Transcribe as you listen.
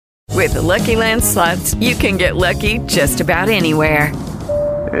With the Lucky Land Slots, you can get lucky just about anywhere.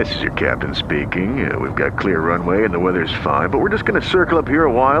 This is your captain speaking. We've got clear runway and the weather's fine, but we're just going to circle up here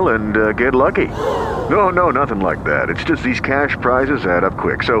a while and get lucky. No, nothing like that. It's just these cash prizes add up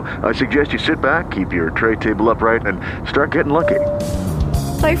quick. So I suggest you sit back, keep your tray table upright, and start getting lucky.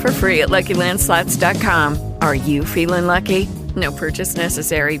 Play for free at LuckyLandSlots.com. Are you feeling lucky? No purchase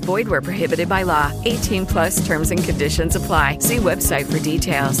necessary. Void where prohibited by law. 18 plus terms and conditions apply. See website for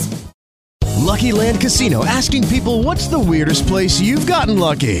details. Lucky Land Casino, asking people, what's the weirdest place you've gotten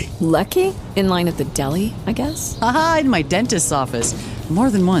lucky? Lucky? In line at the deli, I guess? Aha, in my dentist's office. More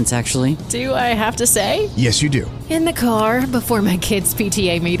than once, actually. Do I have to say? Yes, you do. In the car before my kids'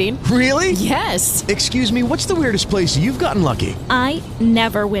 PTA meeting. Really? Yes. Excuse me, what's the weirdest place you've gotten lucky? I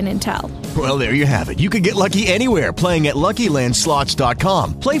never win and tell. Well, there you have it. You can get lucky anywhere, playing at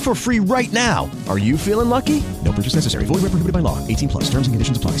LuckyLandSlots.com. Play for free right now. Are you feeling lucky? No purchase necessary. Void where prohibited by law. 18 plus. Terms and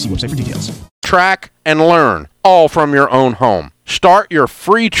conditions apply. See website for details. Track and learn, all from your own home. Start your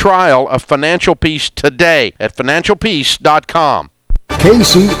free trial of Financial Peace today at financialpeace.com.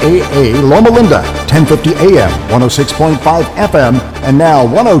 KCAA Loma Linda, 1050 AM, 106.5 FM, and now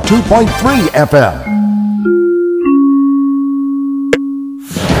 102.3 FM.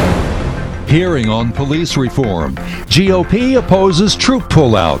 Hearing on police reform. GOP opposes troop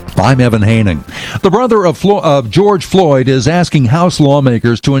pullout. I'm Evan Haining. The brother of George Floyd is asking House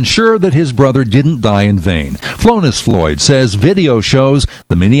lawmakers to ensure that his brother didn't die in vain. Flonis Floyd says video shows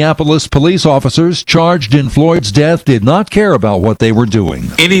the Minneapolis police officers charged in Floyd's death did not care about what they were doing.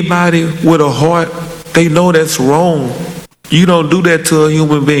 Anybody with a heart, they know that's wrong. You don't do that to a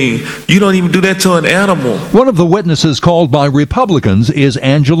human being. You don't even do that to an animal. One of the witnesses called by Republicans is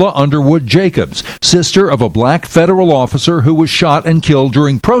Angela Underwood Jacobs, sister of a black federal officer who was shot and killed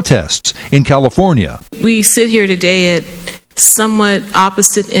during protests in California. We sit here today at somewhat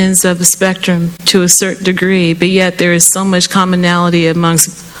opposite ends of the spectrum to a certain degree, but yet there is so much commonality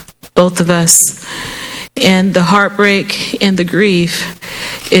amongst both of us. And the heartbreak and the grief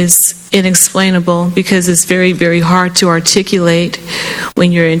is inexplainable because it's very, very hard to articulate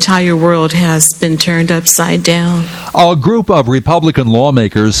when your entire world has been turned upside down. A group of Republican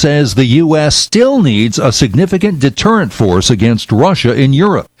lawmakers says the U.S. still needs a significant deterrent force against Russia in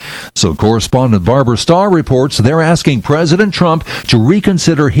Europe. So correspondent Barbara Starr reports they're asking President Trump to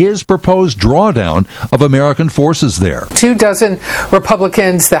reconsider his proposed drawdown of American forces there. 24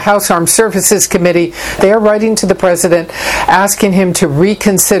 Republicans, the House Armed Services Committee, they are writing to the president asking him to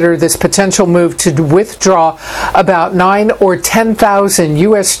reconsider this potential move to withdraw about 9,000 or 10,000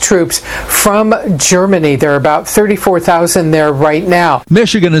 U.S. troops from Germany. There are about 34,000 there right now.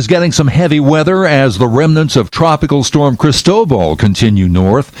 Michigan is getting some heavy weather as the remnants of Tropical Storm Cristobal continue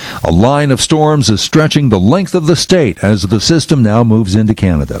north. A line of storms is stretching the length of the state as the system now moves into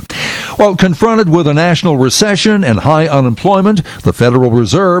Canada. Well, confronted with a national recession and high unemployment, the Federal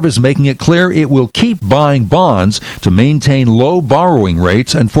Reserve is making it clear it will keep buying bonds to maintain low borrowing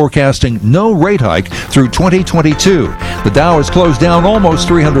rates and forecasting no rate hike through 2022. The Dow has closed down almost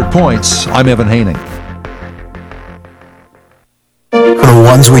 300 points. I'm Evan Haining. For the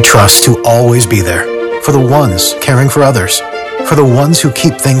ones we trust to always be there. For the ones caring for others. For the ones who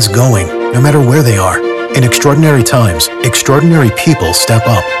keep things going, no matter where they are. In extraordinary times, extraordinary people step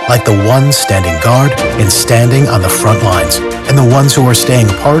up, like the ones standing guard and standing on the front lines, and the ones who are staying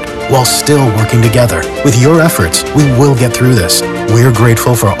apart while still working together. With your efforts, we will get through this. We're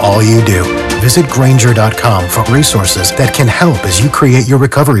grateful for all you do. Visit Grainger.com for resources that can help as you create your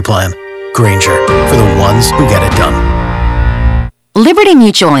recovery plan. Grainger, for the ones who get it done. Liberty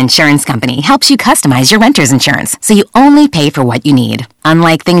Mutual Insurance Company helps you customize your renter's insurance so you only pay for what you need.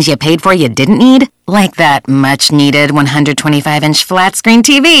 Unlike things you paid for you didn't need, like that much-needed 125-inch flat-screen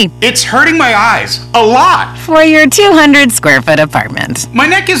TV. It's hurting my eyes a lot. For your 200-square-foot apartment. My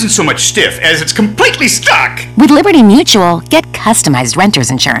neck isn't so much stiff as it's completely stuck. With Liberty Mutual, get customized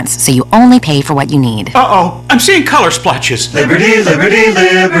renter's insurance so you only pay for what you need. Uh-oh, I'm seeing color splotches. Liberty, liberty,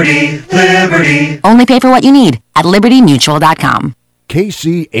 liberty, liberty. Only pay for what you need at libertymutual.com.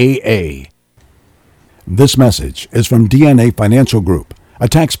 KCAA. This message is from DNA Financial Group, a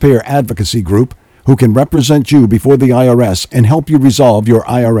taxpayer advocacy group who can represent you before the IRS and help you resolve your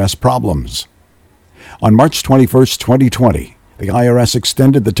IRS problems. On March 21st, 2020, the IRS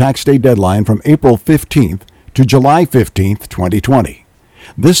extended the tax day deadline from April 15th to July 15th, 2020.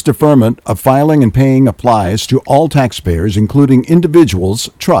 This deferment of filing and paying applies to all taxpayers, including individuals,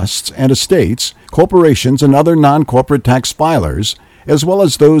 trusts and estates, corporations, and other non-corporate tax filers, as well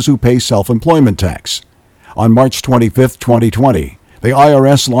as those who pay self-employment tax. On March 25, 2020, the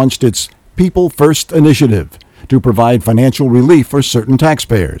IRS launched its People First initiative to provide financial relief for certain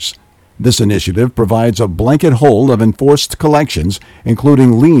taxpayers. This initiative provides a blanket hold of enforced collections,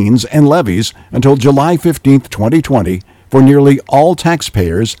 including liens and levies, until July 15, 2020, for nearly all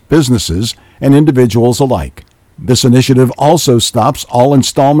taxpayers, businesses, and individuals alike. This initiative also stops all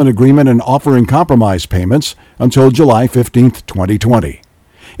installment agreement and offer in compromise payments until July 15, 2020.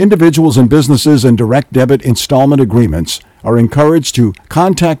 Individuals and businesses in direct debit installment agreements are encouraged to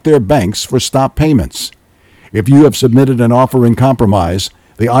contact their banks for stop payments. If you have submitted an offer in compromise,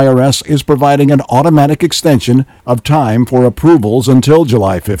 the IRS is providing an automatic extension of time for approvals until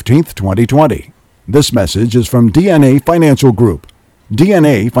July 15, 2020. This message is from DNA Financial Group.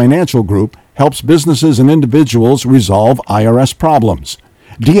 DNA Financial Group helps businesses and individuals resolve IRS problems.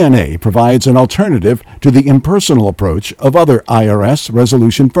 DNA provides an alternative to the impersonal approach of other IRS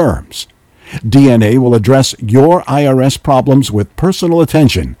resolution firms. DNA will address your IRS problems with personal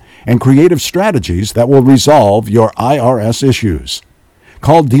attention and creative strategies that will resolve your IRS issues.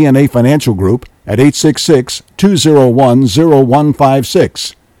 Call DNA Financial Group at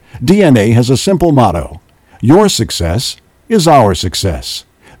 866-201-0156. DNA has a simple motto: your success is our success.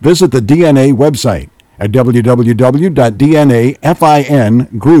 Visit the DNA website at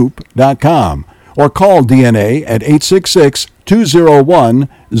www.dnafingroup.com or call DNA at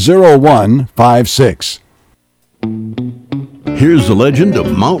 866-201-0156. Here's the legend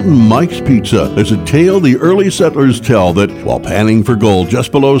of Mountain Mike's Pizza. There's a tale the early settlers tell that while panning for gold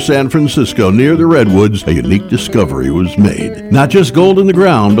just below San Francisco near the Redwoods, a unique discovery was made. Not just gold in the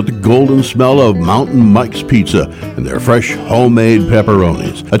ground, but the golden smell of Mountain Mike's Pizza and their fresh homemade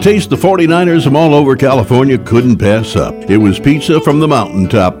pepperonis. A taste the 49ers from all over California couldn't pass up. It was pizza from the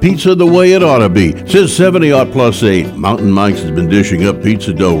mountaintop, pizza the way it ought to be. Since 70+8, Mountain Mike's has been dishing up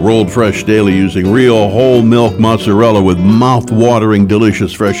pizza dough rolled fresh daily using real whole milk mozzarella with mouth-watering,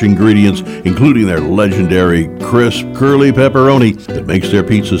 delicious fresh ingredients, including their legendary crisp, curly pepperoni that makes their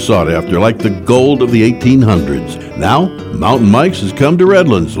pizza sought after like the gold of the 1800s. Now, Mountain Mike's has come to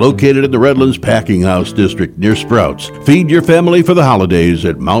Redlands, located in the Redlands Packing House District near Sprouts. Feed your family for the holidays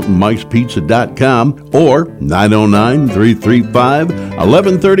at mountainmikespizza.com or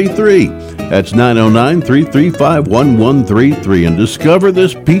 909-335-1133. That's 909-335-1133 and discover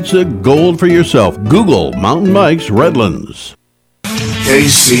this pizza gold for yourself. Google Mountain Mike's Redlands.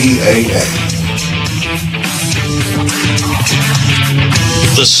 KCAA.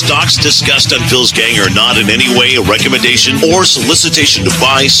 The stocks discussed on Phil's Gang are not in any way a recommendation or solicitation to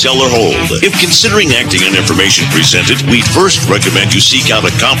buy, sell, or hold. If considering acting on information presented, we first recommend you seek out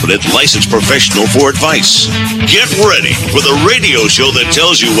a competent, licensed professional for advice. Get ready for the radio show that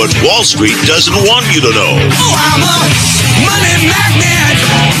tells you what Wall Street doesn't want you to know. Oh, I'm a money magnet.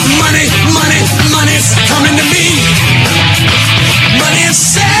 Money, money, money's coming to me. Money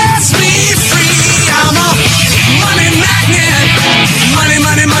sets me free. I'm a money magnet. Money,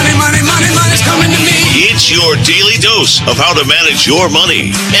 money, money, money, money, money's coming to me. It's your daily dose of how to manage your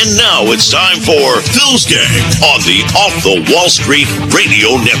money. And now it's time for Phil's Gang on the Off the Wall Street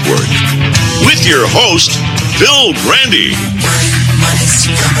Radio Network. With your host, Phil Grandy. Money's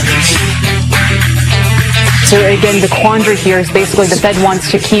coming to me. So again, the quandary here is basically the Fed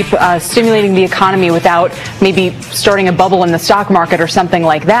wants to keep stimulating the economy without maybe starting a bubble in the stock market or something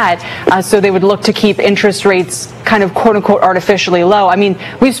like that. So they would look to keep interest rates kind of quote unquote artificially low. I mean,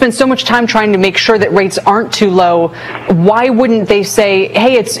 we've spent so much time trying to make sure that rates aren't too low. Why wouldn't they say,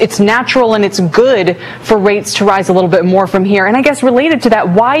 hey, it's natural and it's good for rates to rise a little bit more from here? And I guess related to that,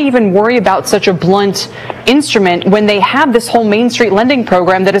 why even worry about such a blunt instrument when they have this whole Main Street lending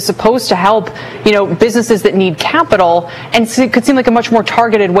program that is supposed to help, you know, businesses that need capital, and it could seem like a much more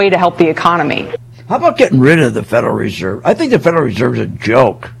targeted way to help the economy. How about getting rid of the Federal Reserve? I think the Federal Reserve is a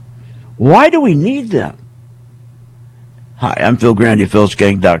joke. Why do we need them? Hi, I'm Phil Grandy,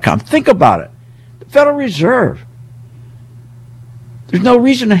 philsgang.com. Think about it. The Federal Reserve. There's no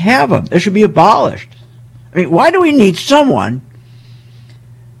reason to have them. They should be abolished. I mean, why do we need someone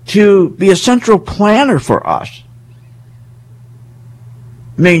to be a central planner for us?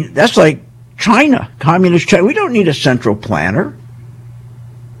 I mean, that's like China, communist China. We don't need a central planner.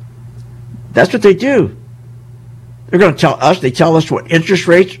 That's what they do. They're going to tell us, they tell us what interest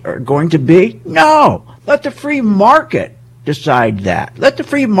rates are going to be. No, let the free market decide that. Let the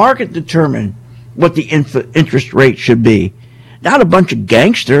free market determine what the interest rate should be. Not a bunch of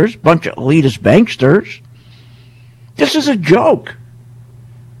gangsters, bunch of elitist banksters. This is a joke.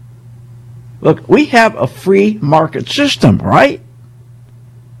 Look, we have a free market system, right?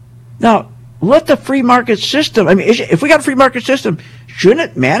 Now, let the free market system, I mean, if we got a free market system, shouldn't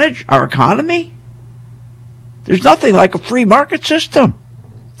it manage our economy? There's nothing like a free market system.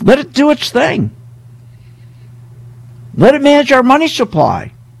 Let it do its thing. Let it manage our money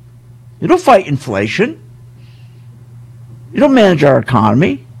supply. You don't fight inflation. You don't manage our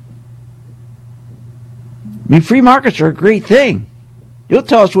economy. I mean, free markets are a great thing. You'll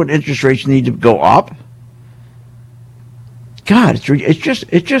tell us what interest rates need to go up. God, it's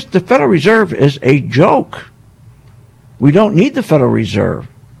just the Federal Reserve is a joke. We don't need the Federal Reserve.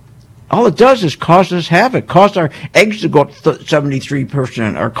 All it does is cause us havoc, cause our eggs to go up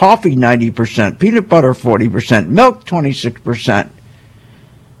 73%, our coffee 90%, peanut butter 40%, milk 26%.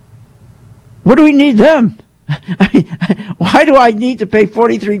 What do we need them? I mean, why do I need to pay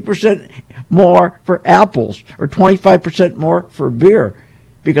 43% more for apples or 25% more for beer?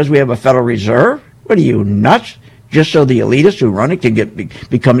 Because we have a Federal Reserve? What are you, nuts? Just so the elitists who run it can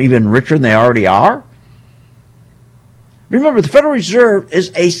become even richer than they already are? Remember, the Federal Reserve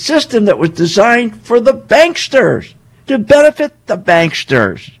is a system that was designed for the banksters, to benefit the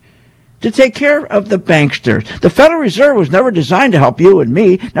banksters, to take care of the banksters. The Federal Reserve was never designed to help you and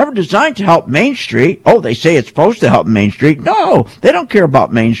me, never designed to help Main Street. Oh, they say it's supposed to help Main Street. No, they don't care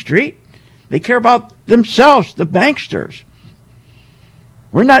about Main Street. They care about themselves, the banksters.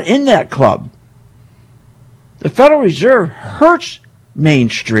 We're not in that club. The Federal Reserve hurts Main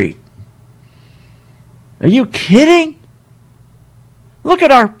Street. Are you kidding? Look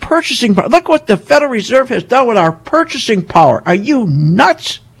at our purchasing power. Look what the Federal Reserve has done with our purchasing power. Are you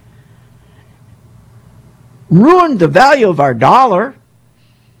nuts? Ruined the value of our dollar.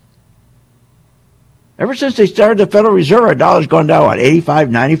 Ever since they started the Federal Reserve, our dollar's gone down, what, 85,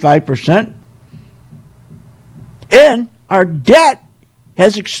 95%? And our debt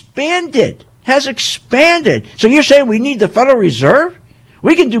has expanded. So you're saying we need the Federal Reserve?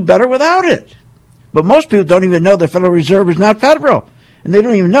 We can do better without it. But most people don't even know the Federal Reserve is not federal. And they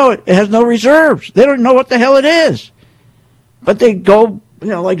don't even know it. It has no reserves. They don't know what the hell it is. But they go,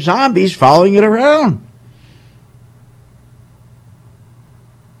 like zombies following it around.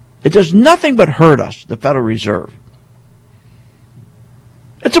 It does nothing but hurt us, the Federal Reserve.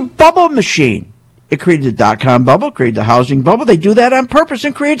 It's a bubble machine. It created the dot-com bubble, created the housing bubble. They do that on purpose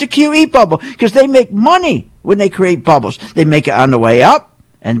and create a QE bubble because they make money when they create bubbles. They make it on the way up.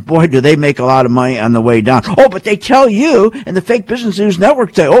 And boy, do they make a lot of money on the way down. Oh, but they tell you, and the fake business news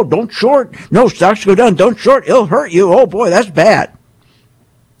network say, oh, don't short. No, stocks go down. Don't short. It'll hurt you. Oh, boy, that's bad.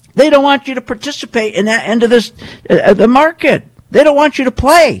 They don't want you to participate in that end of the market. They don't want you to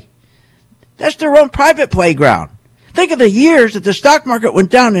play. That's their own private playground. Think of the years that the stock market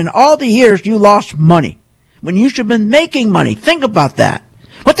went down. In all the years you lost money when you should have been making money. Think about that.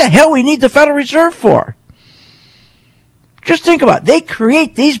 What the hell we need the Federal Reserve for? Just think about it. They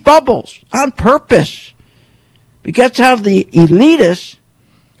create these bubbles on purpose because to have the elitists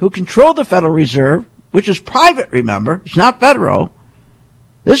who control the Federal Reserve, which is private, remember, it's not federal.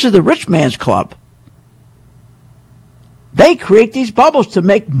 This is the rich man's club. They create these bubbles to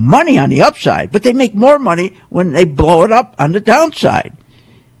make money on the upside, but they make more money when they blow it up on the downside.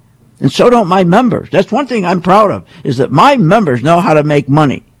 And so don't my members. That's one thing I'm proud of, is that my members know how to make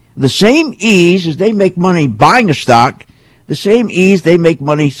money. The same ease as they make money buying a stock, the same ease they make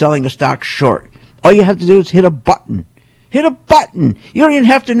money selling a stock short. All you have to do is hit a button. Hit a button. You don't even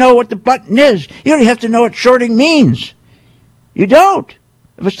have to know what the button is. You don't even have to know what shorting means. You don't.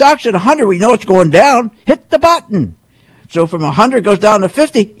 If a stock's at 100, we know it's going down. Hit the button. So from 100 goes down to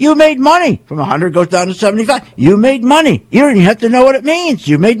 50, you made money. From 100 goes down to 75, you made money. You don't even have to know what it means.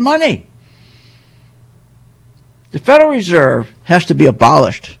 You made money. The Federal Reserve has to be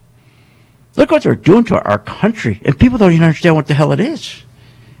abolished. Look what they're doing to our country. And people don't even understand what the hell it is.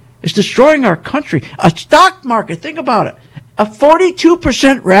 It's destroying our country. A stock market, think about it. A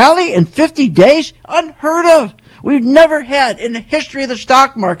 42% rally in 50 days? Unheard of. We've never had in the history of the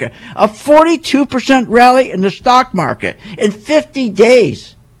stock market a 42% rally in the stock market in 50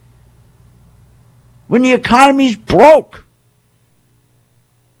 days. When the economy's broke.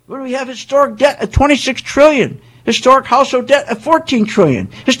 What do we have? Historic debt at $26 trillion. Historic household debt at $14 trillion.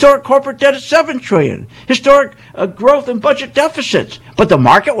 Historic corporate debt at $7 trillion. Historic growth and budget deficits. But the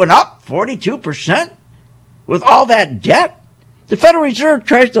market went up 42% with all that debt? The Federal Reserve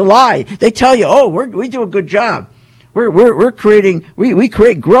tries to lie. They tell you, oh, we do a good job. We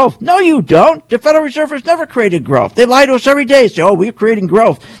create growth. No, you don't. The Federal Reserve has never created growth. They lie to us every day. Say, oh, we're creating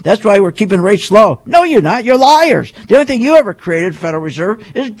growth. That's why we're keeping rates low. No, you're not. You're liars. The only thing you ever created, Federal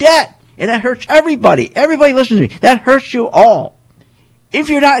Reserve, is debt. And that hurts everybody. Everybody listen to me. That hurts you all. If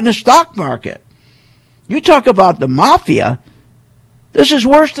you're not in the stock market, you talk about the mafia. This is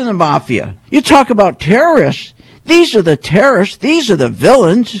worse than the mafia. You talk about terrorists. These are the terrorists. These are the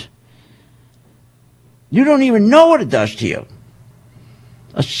villains. You don't even know what it does to you.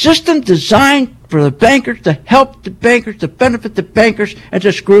 A system designed for the bankers, to help the bankers, to benefit the bankers, and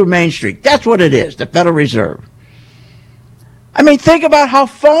to screw Main Street. That's what it is, the Federal Reserve. I mean, think about how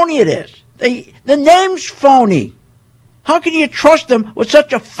phony it is. The name's phony. How can you trust them with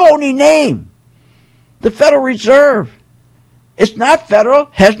such a phony name? The Federal Reserve. It's not federal,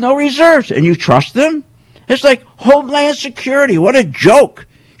 has no reserves, and you trust them? It's like Homeland Security. What a joke.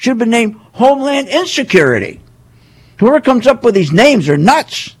 Should have been named Homeland Insecurity. Whoever comes up with these names are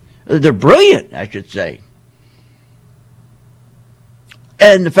nuts. They're brilliant, I should say.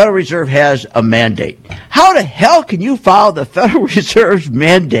 And the Federal Reserve has a mandate. How the hell can you follow the Federal Reserve's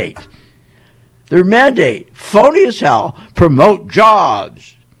mandate? Their mandate, phony as hell, promote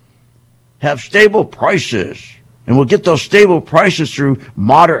jobs, have stable prices, and we'll get those stable prices through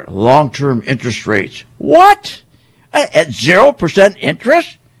moderate long-term interest rates. What? At 0%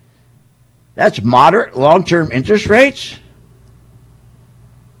 interest? That's moderate long-term interest rates?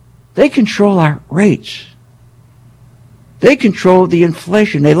 They control our rates. They control the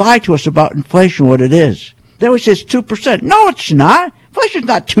inflation. They lie to us about inflation, what it is. They always say it's 2%. No, it's not. Inflation's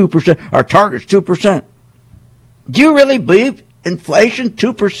not 2%. Our target's 2%. Do you really believe inflation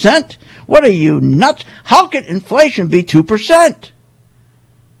 2%? What are you, nuts? How can inflation be 2%?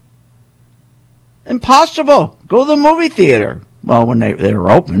 Impossible. Go to the movie theater. Well, when they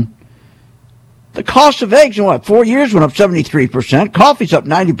were open. The cost of eggs in 4 years went up 73%. Coffee's up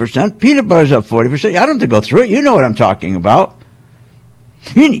 90%. Peanut butter's up 40%. I don't have to go through it. You know what I'm talking about.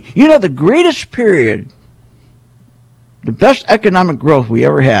 You know the greatest period, the best economic growth we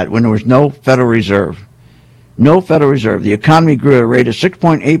ever had when there was no Federal Reserve. No Federal Reserve. The economy grew at a rate of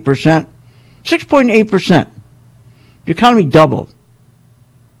 6.8%. 6.8%. The economy doubled.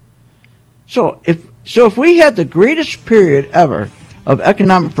 So if we had the greatest period ever of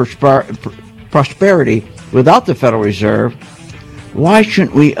economic prosperity without the Federal Reserve, why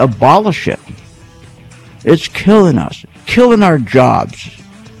shouldn't we abolish it? It's killing us, killing our jobs.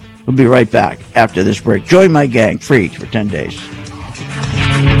 We'll be right back after this break. Join my gang, free for 10 days.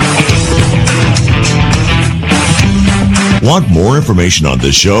 Want more information on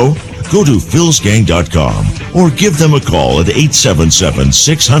this show? Go to philsgang.com or give them a call at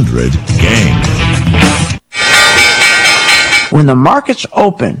 877-600-GANG. When the market's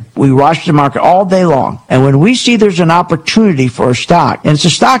open, we watch the market all day long. And when we see there's an opportunity for a stock, and it's a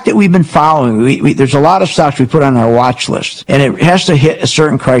stock that we've been following, there's a lot of stocks we put on our watch list, and it has to hit a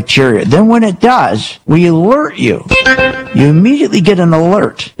certain criteria. Then when it does, we alert you. You immediately get an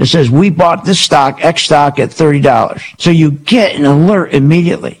alert that says, we bought this stock, X stock, at $30. So you get an alert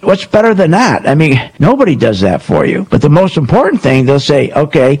immediately. What's better than that? I mean, nobody does that for you. But the most important thing, they'll say,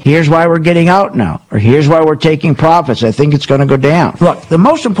 okay, here's why we're getting out now, or here's why we're taking profits. I think it's going to go down. Look, the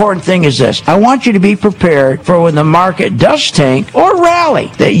most important thing is this. I want you to be prepared for when the market does tank or rally,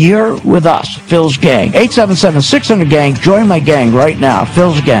 that you're with us, Phil's Gang. 877-600-GANG. Join my gang right now,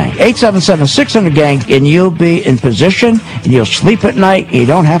 Phil's Gang. 877-600-GANG, and you'll be in position, and you'll sleep at night, and you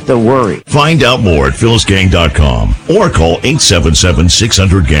don't have to worry. Find out more at philsgang.com or call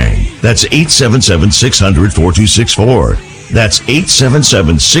 877-600-GANG. That's 877-600-4264. That's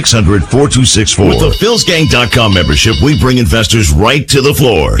 877-600-4264. With the philsgang.com membership, we bring investors right to the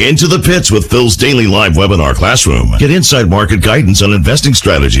floor, into the pits with Phil's daily live webinar classroom. Get inside market guidance on investing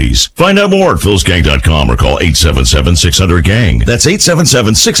strategies. Find out more at philsgang.com or call 877-600-GANG. That's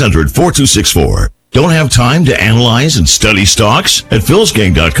 877-600-4264. Don't have time to analyze and study stocks? At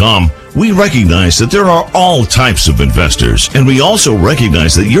philsgang.com, we recognize that there are all types of investors, and we also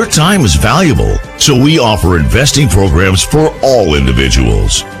recognize that your time is valuable. So we offer investing programs for all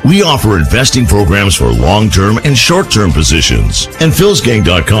individuals. We offer investing programs for long-term and short-term positions. And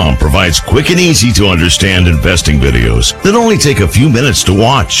philsgang.com provides quick and easy to understand investing videos that only take a few minutes to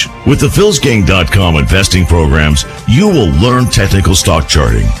watch. With the philsgang.com investing programs, you will learn technical stock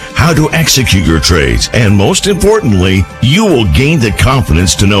charting, how to execute your trades, and most importantly, you will gain the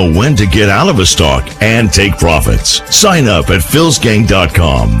confidence to know when to get out of a stock and take profits. Sign up at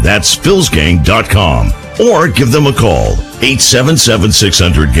philsgang.com. That's philsgang.com. Or give them a call,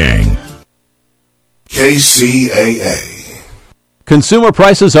 877-600-GANG. KCAA. Consumer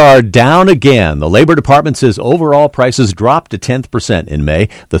prices are down again. The Labor Department says overall prices dropped a 0.1% in May,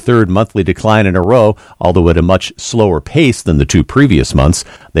 the third monthly decline in a row, although at a much slower pace than the two previous months.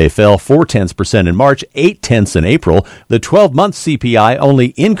 They fell 0.4% in March, 0.8% in April. The 12-month CPI only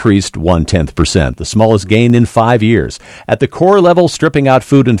increased 0.1%, the smallest gain in 5 years. At the core level, stripping out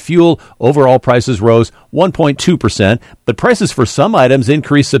food and fuel, overall prices rose 1.2%, but prices for some items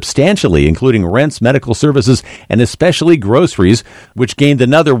increased substantially, including rents, medical services, and especially groceries. which gained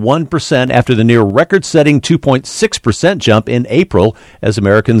another 1% after the near record-setting 2.6% jump in April as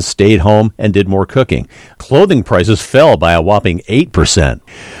Americans stayed home and did more cooking. Clothing prices fell by a whopping 8%.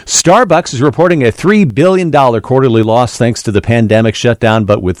 Starbucks is reporting a $3 billion quarterly loss thanks to the pandemic shutdown,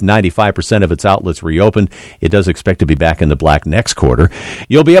 but with 95% of its outlets reopened, it does expect to be back in the black next quarter.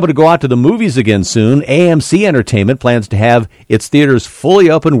 You'll be able to go out to the movies again soon. AMC Entertainment plans to have its theaters fully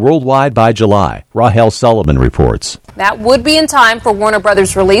open worldwide by July. Rahel Sullivan reports. That would be in time for Warner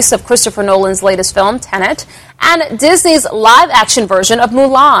Brothers' release of Christopher Nolan's latest film, Tenet, and Disney's live-action version of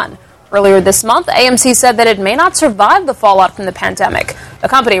Mulan. Earlier this month, AMC said that it may not survive the fallout from the pandemic. The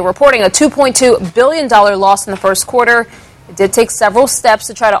company reporting a $2.2 billion loss in the first quarter. It did take several steps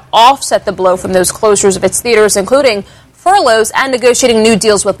to try to offset the blow from those closures of its theaters, including furloughs and negotiating new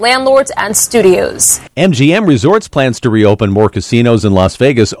deals with landlords and studios. MGM Resorts plans to reopen more casinos in Las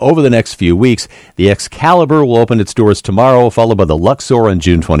Vegas over the next few weeks. The Excalibur will open its doors tomorrow, followed by the Luxor on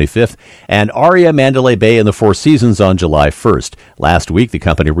June 25th, and Aria Mandalay Bay and the Four Seasons on July 1st. Last week, the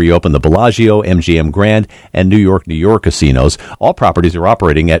company reopened the Bellagio, MGM Grand, and New York casinos. All properties are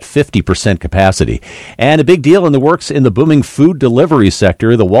operating at 50% capacity. And a big deal in the works in the booming food delivery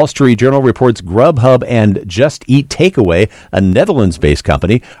sector. The Wall Street Journal reports Grubhub and Just Eat Takeaway, a Netherlands-based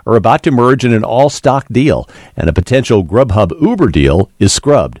company, are about to merge in an all-stock deal, and a potential Grubhub-Uber deal is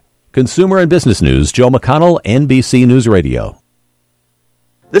scrubbed. Consumer and Business News, Joe McConnell, NBC News Radio.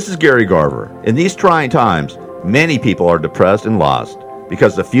 This is Gary Garver. In these trying times, many people are depressed and lost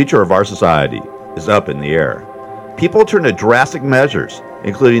because the future of our society is up in the air. People turn to drastic measures,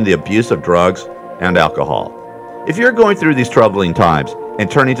 including the abuse of drugs and alcohol. If you're going through these troubling times and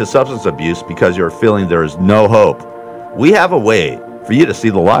turning to substance abuse because you're feeling there is no hope, we have a way for you to see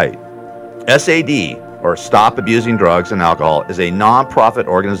the light. SAD, or Stop Abusing Drugs and Alcohol, is a non-profit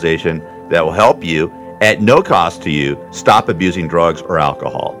organization that will help you, at no cost to you, stop abusing drugs or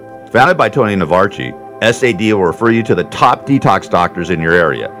alcohol. Founded by Tony Navarchi, SAD will refer you to the top detox doctors in your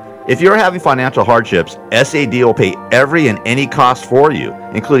area. If you're having financial hardships, SAD will pay every and any cost for you,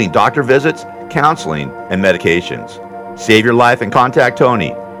 including doctor visits, counseling, and medications. Save your life and contact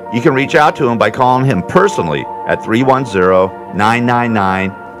Tony. You can reach out to him by calling him personally at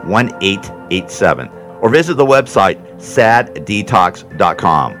 310-999-1887 or visit the website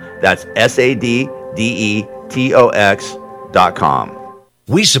saddetox.com. That's SADDETOX.com.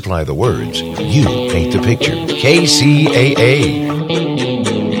 We supply the words, you paint the picture. KCAA.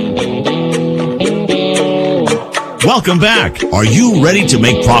 Welcome back. Are you ready to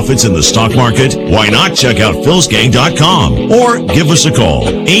make profits in the stock market? Why not check out philsgang.com or give us a call,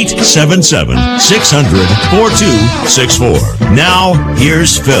 877-600-4264. Now,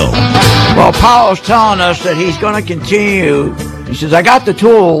 here's Phil. Well, Powell's telling us that he's going to continue. He says, I got the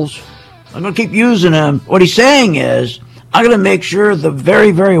tools. I'm going to keep using them. What he's saying is, I'm going to make sure the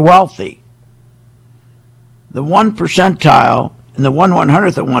very, very wealthy, the 1 percentile and the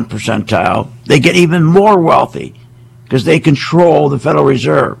 1/100th of 1 percentile, they get even more wealthy, because they control the Federal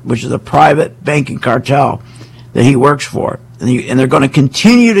Reserve, which is a private banking cartel that he works for. And they're going to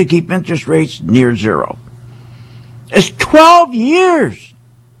continue to keep interest rates near zero. It's 12 years.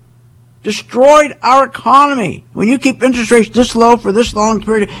 Destroyed our economy. When you keep interest rates this low for this long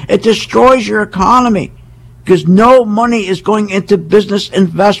period, it destroys your economy. Because no money is going into business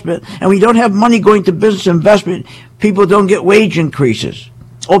investment. And when you don't have money going to business investment, people don't get wage increases.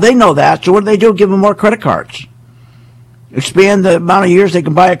 Oh, they know that. So what do? Give them more credit cards. Expand the amount of years they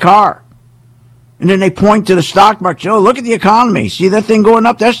can buy a car. And then they point to the stock market. Oh, look at the economy. See that thing going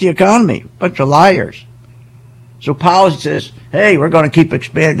up? That's the economy. Bunch of liars. So Powell says, hey, we're going to keep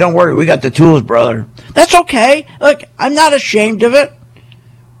expanding. Don't worry, we got the tools, brother. That's okay. Look, I'm not ashamed of it.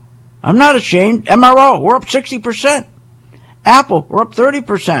 I'm not ashamed. MRO, we're up 60%. Apple, we're up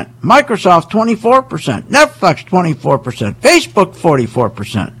 30%. Microsoft, 24%. Netflix, 24%. Facebook,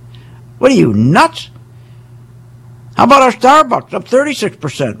 44%. What are you, nuts? How about our Starbucks, up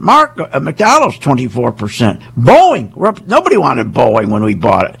 36%? McDonald's, 24%. Boeing, we're up. Nobody wanted Boeing when we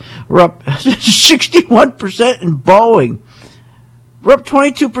bought it. We're up 61% in Boeing. We're up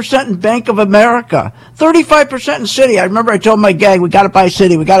 22% in Bank of America. 35% in Citi. I remember I told my gang, we got to buy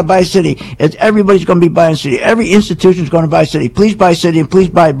Citi. We got to buy Citi. Everybody's going to be buying Citi. Every institution's going to buy Citi. Please buy Citi and please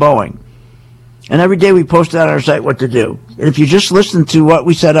buy Boeing. And every day we posted on our site what to do. And if you just listened to what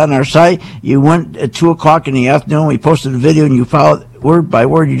we said on our site, you went at 2 o'clock in the afternoon, we posted a video, and you followed word by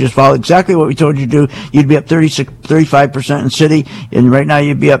word. You just followed exactly what we told you to do. You'd be up 35% in Citi, and right now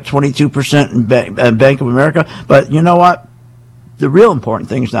you'd be up 22% in Bank of America. But you know what? The real important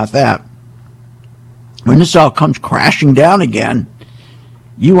thing is not that. When this all comes crashing down again,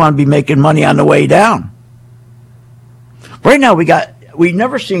 you want to be making money on the way down. Right now, we've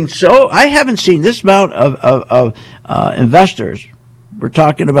never seen I haven't seen this amount of investors. We're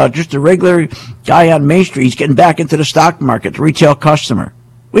talking about just a regular guy on Main Street. He's getting back into the stock market, the retail customer.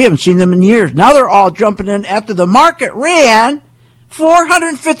 We haven't seen them in years. Now they're all jumping in after the market ran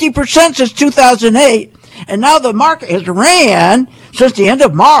 450% since 2008. And now the market has ran, since the end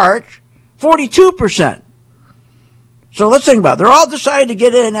of March, 42%. So let's think about it. They're all decided to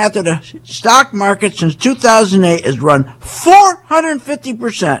get in after the stock market since 2008 has run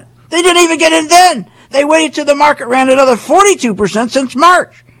 450%. They didn't even get in then. They waited till the market ran another 42% since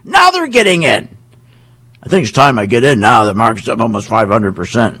March. Now they're getting in. I think it's time I get in now. The market's up almost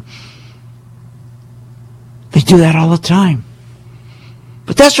 500%. They do that all the time.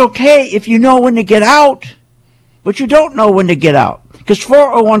 But that's okay if you know when to get out. But you don't know when to get out. Because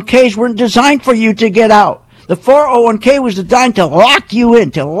 401ks weren't designed for you to get out. The 401k was designed to lock you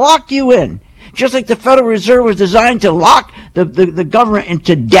in, Just like the Federal Reserve was designed to lock the government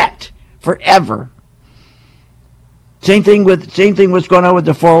into debt forever. Same thing what's going on with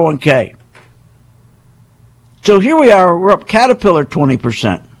the 401k. So here we are, we're up Caterpillar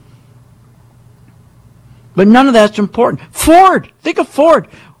 20%. But none of that's important. Ford, think of Ford.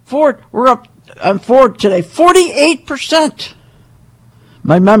 Ford, we're up on Ford today, 48%.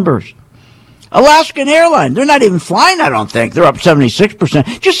 My members. Alaskan Airlines, they're not even flying, I don't think. They're up 76%.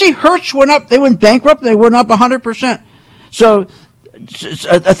 Did you see Hertz went up? They went bankrupt. They went up 100%. So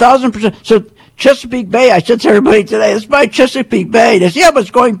 1,000%. So Chesapeake Bay, I said to everybody today, let's buy Chesapeake Bay. They said, yeah, but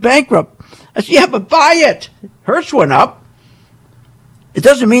it's going bankrupt. I said, yeah, but buy it. Hertz went up. It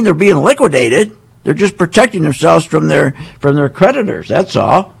doesn't mean they're being liquidated. They're just protecting themselves from their creditors. That's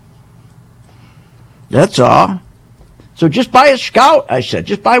all. That's all. So just buy a Scout, I said.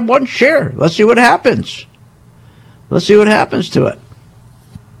 Just buy one share. Let's see what happens. Let's see what happens to it.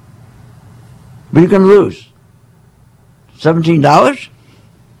 But you can lose. $17?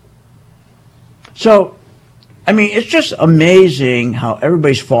 So, I mean, it's just amazing how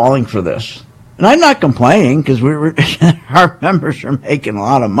everybody's falling for this. And I'm not complaining because our members are making a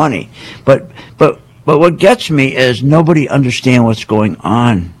lot of money. But what gets me is nobody understands what's going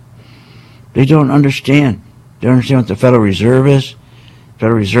on. They don't understand. They don't understand what the Federal Reserve is. The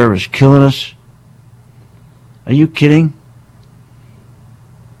Federal Reserve is killing us. Are you kidding?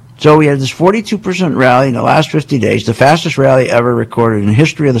 So we had this 42% rally in the last 50 days, the fastest rally ever recorded in the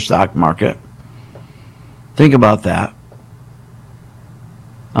history of the stock market. Think about that.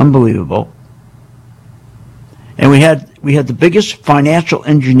 Unbelievable. And we had the biggest financial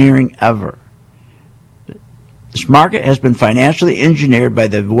engineering ever. This market has been financially engineered by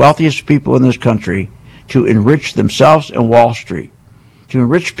the wealthiest people in this country to enrich themselves and Wall Street, to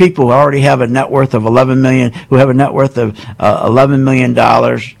enrich people who already have a net worth of $11 million, who have a net worth of $11 million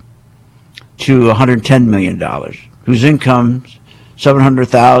to $110 million, whose income's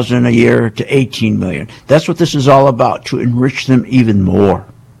 $700,000 a year to $18 million. That's what this is all about, to enrich them even more.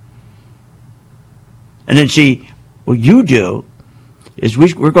 And then see, what you do is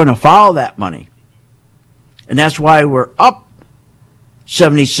we're going to follow that money. And that's why we're up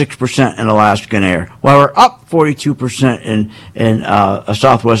 76% in Alaskan Air, while we're up 42% in a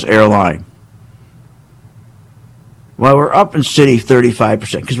Southwest airline, while we're up in Citi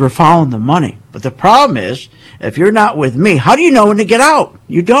 35%, because we're following the money. But the problem is, if you're not with me, how do you know when to get out?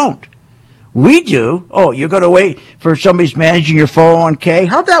 You don't. We do. Oh, you're going to wait for somebody's managing your 401k?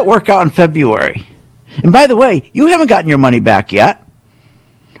 How'd that work out in February? And by the way, you haven't gotten your money back yet.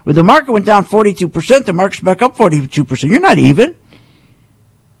 When the market went down 42%, the market's back up 42%. You're not even.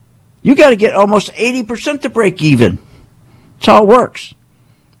 You got to get almost 80% to break even. That's how it works.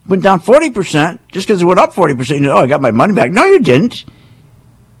 Went down 40%, just because it went up 40%, you know, oh, I got my money back. No, you didn't.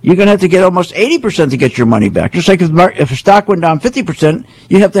 You're going to have to get almost 80% to get your money back. Just like if a stock went down 50%,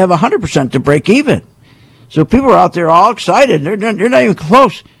 you have to have 100% to break even. So people are out there all excited. They're not even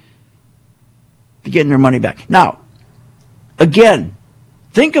close to getting their money back. Now, again,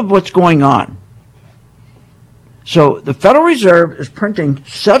 think of what's going on. So the Federal Reserve is printing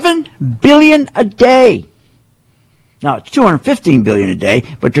 $7 billion a day. Now it's $215 billion a day,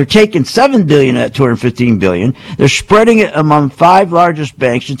 but they're taking $7 billion of that $215 billion. They're spreading it among 5 largest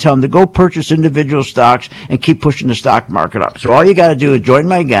banks and tell them to go purchase individual stocks and keep pushing the stock market up. So all you got to do is join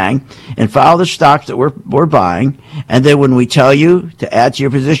my gang and follow the stocks that we're buying. And then when we tell you to add to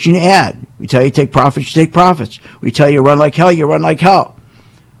your position, you add. We tell you to take profits, you take profits. We tell you run like hell, you run like hell.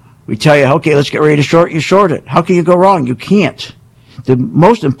 We tell you, okay, let's get ready to short, you short it. How can you go wrong? You can't. The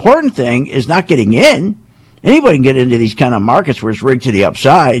most important thing is not getting in. Anybody can get into these kind of markets where it's rigged to the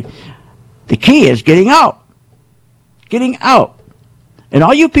upside. The key is getting out. Getting out. And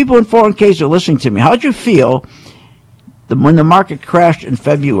all you people in 401ks are listening to me. How'd you feel when the market crashed in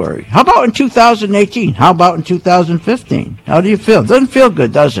February? How about in 2018? How about in 2015? How do you feel? Doesn't feel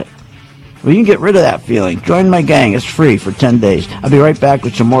good, does it? Well, you can get rid of that feeling. Join my gang. It's free for 10 days. I'll be right back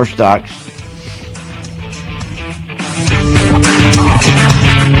with some more stocks.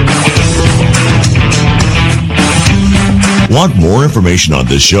 Want more information on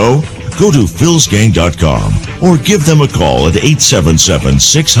this show? Go to philsgang.com or give them a call at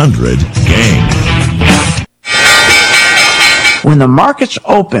 877-600-GANG. When the market's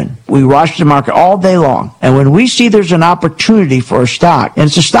open, we watch the market all day long. And when we see there's an opportunity for a stock, and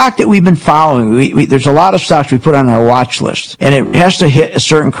it's a stock that we've been following, there's a lot of stocks we put on our watch list, and it has to hit a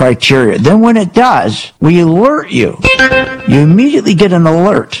certain criteria. Then when it does, we alert you. You immediately get an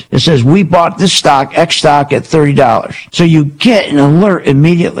alert. It says, we bought this stock, X stock, at $30. So you get an alert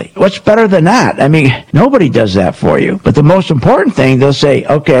immediately. What's better than that? I mean, nobody does that for you. But the most important thing, they'll say,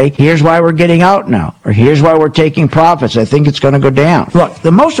 okay, here's why we're getting out now, or here's why we're taking profits. I think it's going to go down. Look,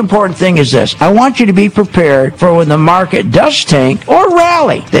 the most important thing is this. I want you to be prepared for when the market does tank or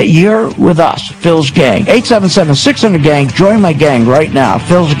rally, that you're with us, Phil's Gang. 877-600-GANG. Join my gang right now,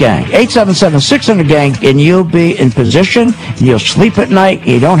 Phil's Gang. 877-600-GANG, and you'll be in position, and you'll sleep at night, and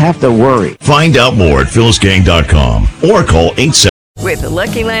you don't have to worry. Find out more at philsgang.com or call 87. With the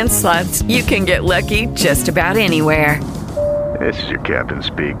Lucky Land Slots, you can get lucky just about anywhere. This is your captain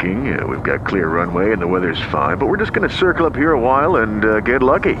speaking. We've got clear runway and the weather's fine, but we're just going to circle up here a while and get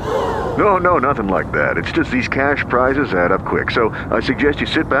lucky. No, nothing like that. It's just these cash prizes add up quick. So I suggest you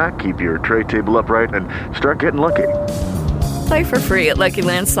sit back, keep your tray table upright, and start getting lucky. Play for free at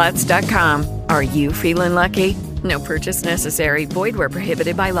LuckyLandSlots.com. Are you feeling lucky? No purchase necessary. Void where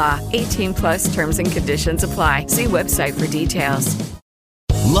prohibited by law. 18 plus terms and conditions apply. See website for details.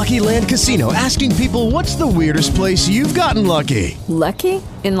 Lucky Land Casino, asking people, what's the weirdest place you've gotten lucky? Lucky?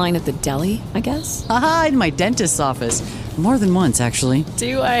 In line at the deli, I guess? Aha, in my dentist's office. More than once, actually.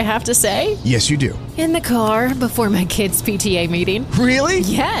 Do I have to say? Yes, you do. In the car before my kids' PTA meeting. Really?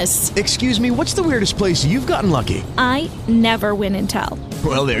 Yes. Excuse me, what's the weirdest place you've gotten lucky? I never win and tell.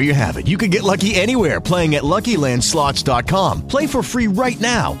 Well, there you have it. You can get lucky anywhere, playing at LuckyLandSlots.com. Play for free right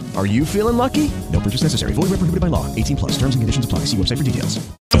now. Are you feeling lucky? No purchase necessary. Void where prohibited by law. 18 plus. Terms and conditions apply. See website for details.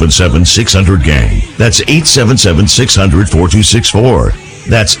 877-600-GANG. That's 877-600-4264.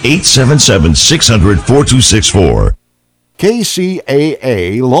 That's 877-600-4264.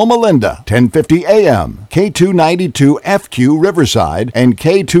 KCAA Loma Linda, 1050 AM, K292FQ Riverside, and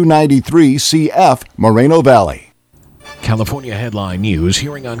K293CF Moreno Valley. California headline news.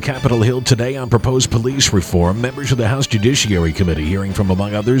 Hearing on Capitol Hill today on proposed police reform. Members of the House Judiciary Committee hearing from,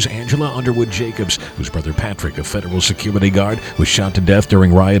 among others, Angela Underwood Jacobs, whose brother Patrick, a federal security guard, was shot to death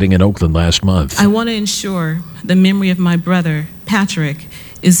during rioting in Oakland last month. I want to ensure the memory of my brother, Patrick,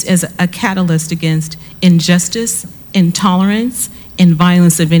 is as a catalyst against injustice, intolerance, and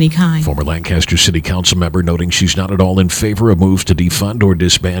violence of any kind. Former Lancaster City Council member noting she's not at all in favor of moves to defund or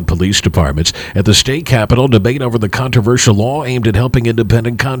disband police departments. At the state capitol, debate over the controversial law aimed at helping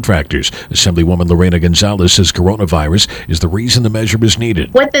independent contractors. Assemblywoman Lorena Gonzalez says coronavirus is the reason the measure is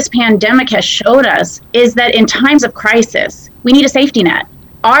needed. What this pandemic has showed us is that in times of crisis, we need a safety net.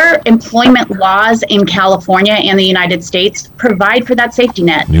 Our employment laws in California and the United States provide for that safety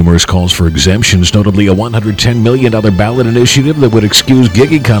net. Numerous calls for exemptions, notably a $110 million ballot initiative that would excuse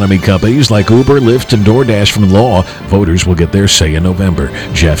gig economy companies like Uber, Lyft, and DoorDash from law. Voters will get their say in November.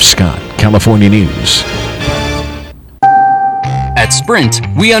 Jeff Scott, California News. At Sprint,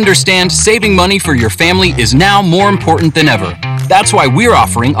 we understand saving money for your family is now more important than ever. That's why we're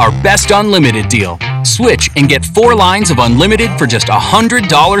offering our best unlimited deal. Switch and get 4 lines of unlimited for just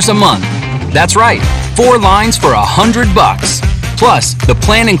 $100 a month. That's right, 4 lines for $100. Plus, the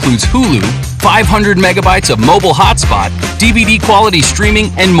plan includes Hulu, 500 megabytes of mobile hotspot, DVD quality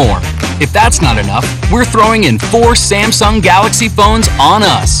streaming, and more. If that's not enough, we're throwing in 4 Samsung Galaxy phones on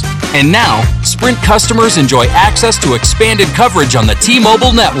us. And now, Sprint customers enjoy access to expanded coverage on the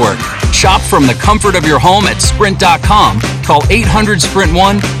T-Mobile network. Shop from the comfort of your home at Sprint.com, call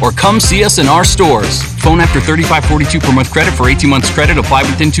 800-SPRINT-1, or come see us in our stores. Phone after $35.42 per month credit for 18 months credit. Apply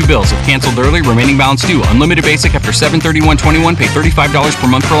within 2 bills. If canceled early, remaining balance due. Unlimited basic after $731.21. Pay $35 per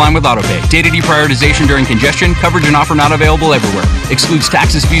month per line with autopay. Data deprioritization during congestion. Coverage and offer not available everywhere. Excludes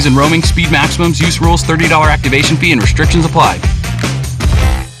taxes, fees, and roaming. Speed maximums, use rules, $30 activation fee, and restrictions apply.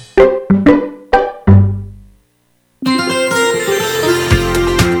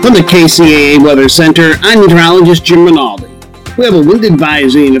 From the KCAA Weather Center, I'm meteorologist Jim Rinaldi. We have a wind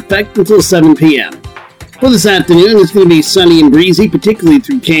advisory in effect until 7 p.m. For this afternoon, it's going to be sunny and breezy, particularly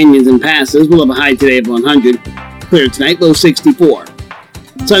through canyons and passes. We'll have a high today of 100. Clear tonight, low 64.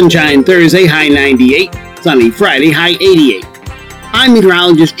 Sunshine Thursday, high 98. Sunny Friday, high 88. I'm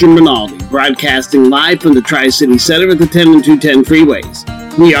meteorologist Jim Rinaldi, broadcasting live from the Tri-City Center at the 10 and 210 freeways.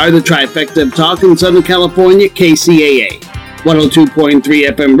 We are the trifecta of talk in Southern California, KCAA. 102.3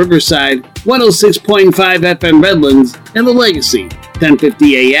 FM Riverside, 106.5 FM Redlands, and The Legacy,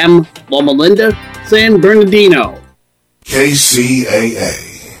 1050 AM, Loma Linda, San Bernardino.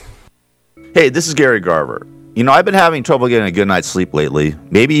 KCAA. Hey, this is Gary Garver. You know, I've been having trouble getting a good night's sleep lately.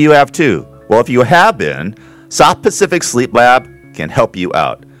 Maybe you have too. Well, if you have been, South Pacific Sleep Lab can help you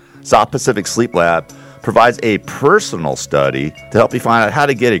out. South Pacific Sleep Lab provides a personal study to help you find out how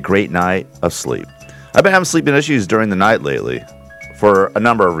to get a great night of sleep. I've been having sleeping issues during the night lately for a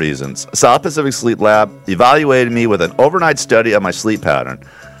number of reasons. South Pacific Sleep Lab evaluated me with an overnight study of my sleep pattern.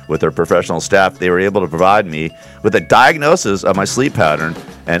 With their professional staff, they were able to provide me with a diagnosis of my sleep pattern,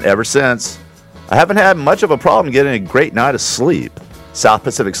 and ever since, I haven't had much of a problem getting a great night of sleep. South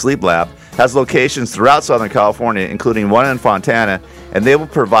Pacific Sleep Lab has locations throughout Southern California, including one in Fontana, and they will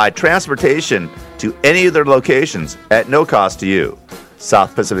provide transportation to any of their locations at no cost to you.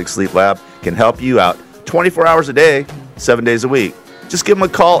 South Pacific Sleep Lab can help you out 24 hours a day, 7 days a week. Just give them a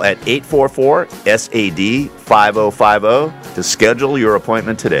call at 844-SAD-5050 to schedule your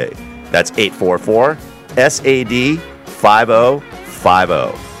appointment today. That's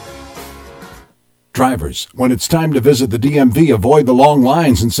 844-SAD-5050. Drivers, when it's time to visit the DMV, avoid the long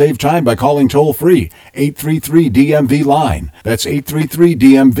lines and save time by calling toll-free 833-DMV-LINE. That's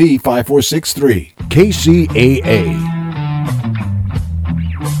 833-DMV-5463. KCAA.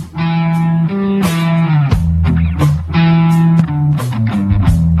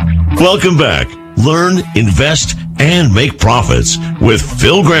 Welcome back. Learn, invest, and make profits with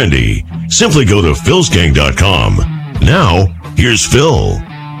Phil Grandy. Simply go to philsgang.com. Now, here's Phil.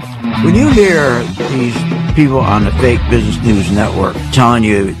 When you hear these people on the fake business news network telling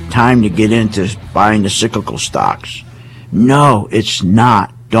you time to get into buying the cyclical stocks, no, it's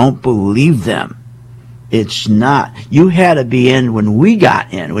not. Don't believe them. It's not. You had to be in when we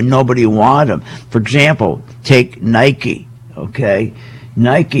got in, when nobody wanted them. For example, take Nike, okay?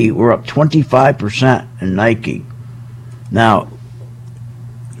 Nike, we're up 25% in Nike. Now,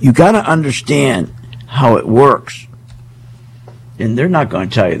 you got to understand how it works. And they're not going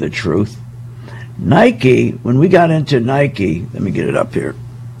to tell you the truth. Nike, when we got into Nike, let me get it up here.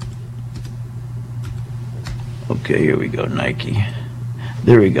 Okay, here we go, Nike.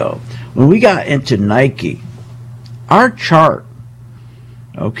 There we go. When we got into Nike, our chart,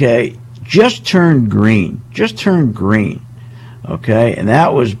 okay, just turned green. Okay, and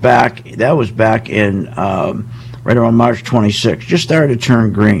that was back in right around March 26th. Just started to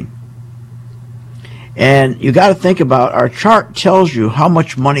turn green. And you got to think about, our chart tells you how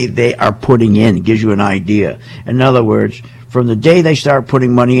much money they are putting in. It gives you an idea. In other words, from the day they start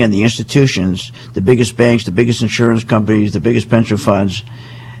putting money in, the institutions, the biggest banks, the biggest insurance companies, the biggest pension funds,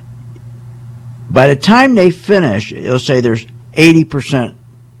 by the time they finish, it'll say there's 80%.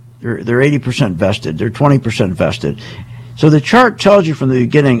 They're 80% vested. They're 20% vested. So the chart tells you from the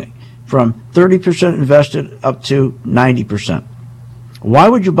beginning, from 30% invested up to 90%. Why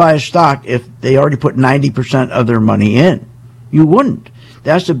would you buy a stock if they already put 90% of their money in? You wouldn't.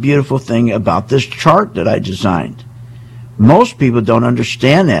 That's the beautiful thing about this chart that I designed. Most people don't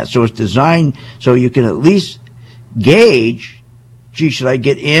understand that. So it's designed so you can at least gauge, gee, should I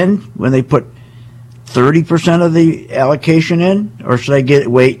get in when they put 30% of the allocation in, or should I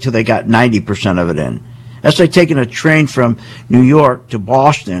wait till they got 90% of it in? That's like taking a train from New York to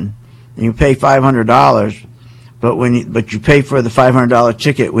Boston, and you pay $500, but you pay for the $500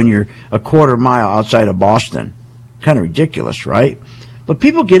 ticket when you're a quarter mile outside of Boston. Kind of ridiculous, right? But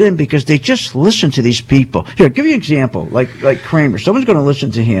people get in because they just listen to these people. Here, I'll give you an example, like Kramer. Someone's going to listen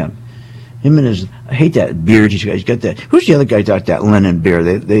to him. Him and his, I hate that beard he's got. That. Who's the other guy got that Lennon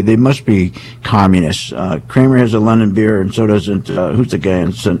beard? They must be communists. Kramer has a Lennon beard, and so doesn't, who's the guy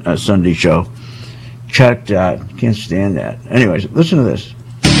on Sunday show? Chuck, can't stand that. Anyways, listen to this.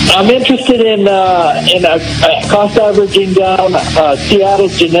 I'm interested in cost averaging down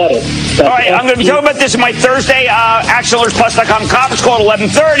Seattle's genetics. All right, I'm going to be talking about this in my Thursday ActionAlertsPlus.com conference call at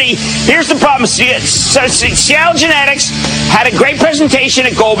 11:30. Here's the problem. Seattle Genetics had a great presentation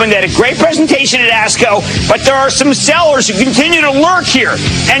at Goldman. They had a great presentation at ASCO, but there are some sellers who continue to lurk here.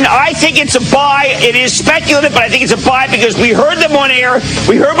 And I think it's a buy. It is speculative, but I think it's a buy because we heard them on air.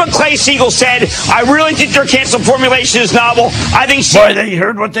 We heard what Clay Siegel said. I really think their cancer formulation is novel. I think... Boy, they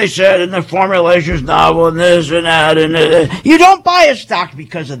heard what they said in the formulations novel and this and that. And you don't buy a stock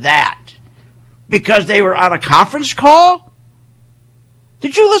because of that. Because they were on a conference call?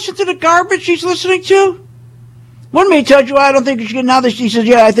 Did you listen to the garbage he's listening to? One may tell you, I don't think you should get now. He says,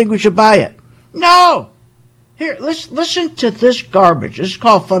 yeah, I think we should buy it. No. Here, listen to this garbage. This is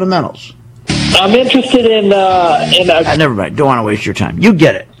called fundamentals. I'm interested in never mind. Don't want to waste your time. You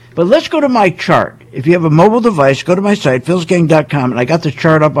get it. But let's go to my chart. If you have a mobile device, go to my site, philsgang.com, and I got the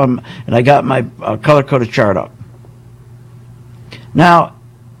chart up, and I got my color-coded chart up. Now,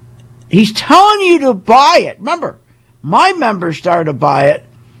 he's telling you to buy it. Remember, my members started to buy it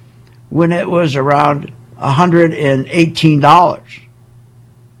when it was around $118.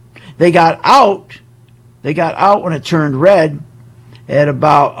 They got out when it turned red at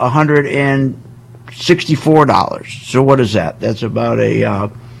about $164. So what is that? That's about a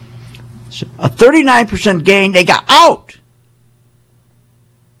 39% gain. They got out.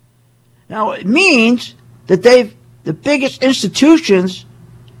 Now it means that the biggest institutions,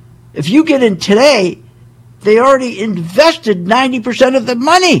 if you get in today, they already invested 90% of the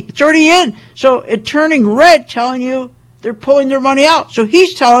money. It's already in. So it's turning red, telling you they're pulling their money out. So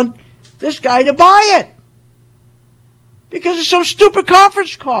he's telling this guy to buy it because of some stupid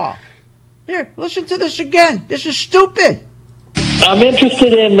conference call. Here, listen to this again. This is stupid. I'm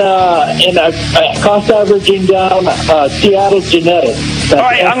interested in cost averaging down Seattle genetics. All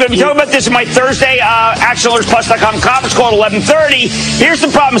right, I'm going to be talking about this in my Thursday ActionAlertsPlus.com conference call at 11:30. Here's the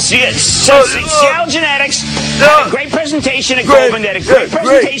problem. Seattle Genetics had a great presentation at Goldman, had a great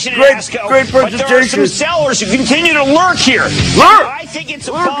presentation at ASCO. But there are some sellers who continue to lurk here. I think it's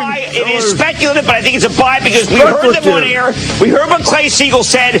a buy. It is speculative, but I think it's a buy because we heard them on air. We heard what Clay Siegel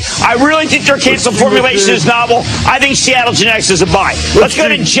said. I really think their canceled formulation is novel. I think Seattle Genetics is a buy. Let's go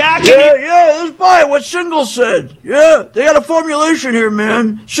to Jack. Let's buy what Single said. Yeah, they got a formulation here,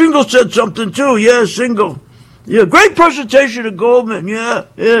 man. Single said something too. Yeah, Single. Yeah, great presentation at Goldman. Yeah,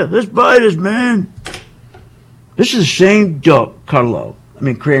 let's buy this, man. This is the same dope, Kramer.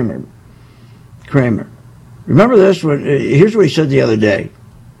 Remember this? Here's what he said the other day.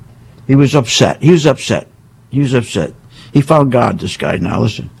 He was upset. He found God, this guy. Now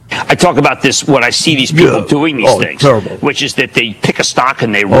listen. I talk about this when I see these people doing these things, which is that they pick a stock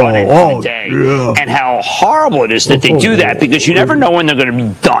and they run it every day, and how horrible it is that they do that because you never know when they're going to be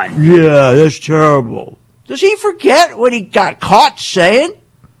done. Yeah, that's terrible. Does he forget what he got caught saying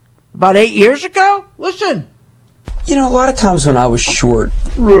about 8 years ago? Listen. You know, a lot of times when I was short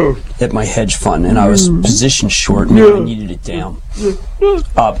at my hedge fund and I was positioned short and I needed it down,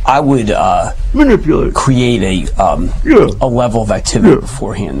 I would manipulate, create a level of activity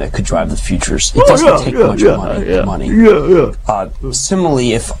beforehand that could drive the futures. It doesn't take much money.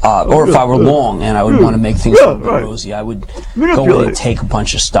 Similarly, if I were long and I would want to make things look rosy, I would go in and take a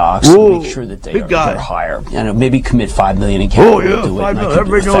bunch of stocks and make sure that they're higher. And maybe commit $5 million in capital to do it.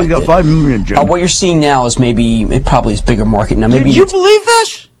 Everybody knows you got $5 million. What you're seeing now is it probably is bigger market now. Maybe Did you believe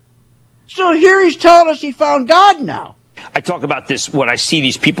this? So here he's telling us he found God now. I talk about this when I see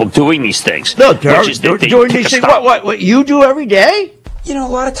these people doing these things. No, doing these things. What you do every day? You know, a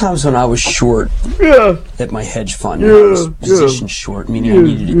lot of times when I was short at my hedge fund, and I was positioned short, meaning I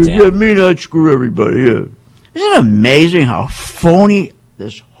needed it down. Yeah, me not screw everybody. Yeah. Isn't it amazing how phony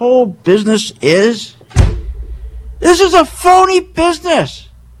this whole business is? This is a phony business.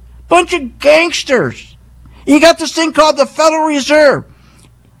 Bunch of gangsters. You got this thing called the Federal Reserve.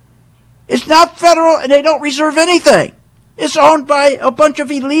 It's not federal, and they don't reserve anything. It's owned by a bunch of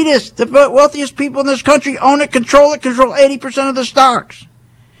elitists. The wealthiest people in this country own it, control 80% of the stocks.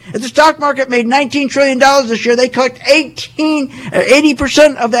 If the stock market made $19 trillion this year, they collect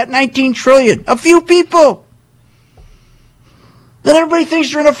 80% of that $19 trillion. A few people. Then everybody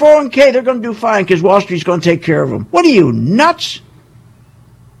thinks they're in a 401k. They're going to do fine because Wall Street's going to take care of them. What are you, nuts?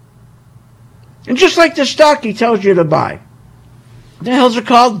 And just like the stock he tells you to buy. What the hell's it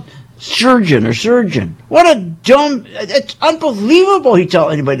called? Surgeon. What a dumb... It's unbelievable he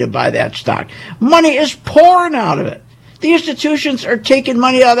tells anybody to buy that stock. Money is pouring out of it. The institutions are taking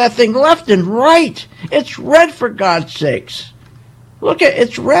money out of that thing left and right. It's red, for God's sakes. Look at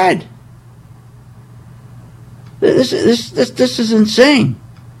it's red. This is insane.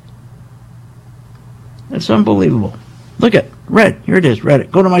 It's unbelievable. Look at red. Here it is. Read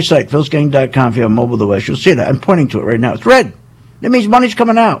it. Go to my site, philsgang.com, if you have a mobile device. You'll see that. I'm pointing to it right now. It's red. That means money's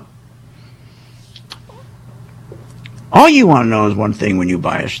coming out. All you want to know is one thing when you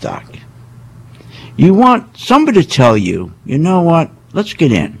buy a stock. You want somebody to tell you, you know what? Let's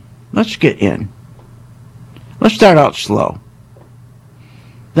get in. Let's start out slow.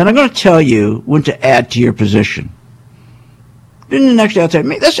 Then I'm going to tell you when to add to your position. Then the next day I'll tell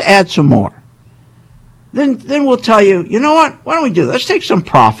you, let's add some more. Then we'll tell you, you know what? Why don't we do that? Let's take some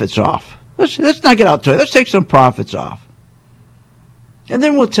profits off. Let's not get out to it. Let's take some profits off. And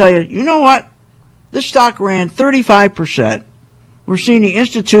then we'll tell you, you know what? This stock ran 35%. We're seeing the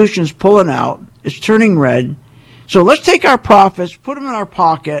institutions pulling out. It's turning red. So let's take our profits, put them in our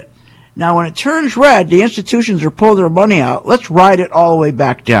pocket. Now, when it turns red, the institutions are pulling their money out. Let's ride it all the way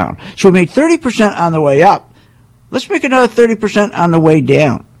back down. So we made 30% on the way up. Let's make another 30% on the way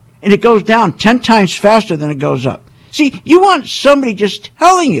down. And it goes down 10 times faster than it goes up. See, you want somebody just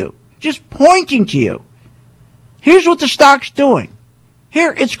telling you, just pointing to you. Here's what the stock's doing.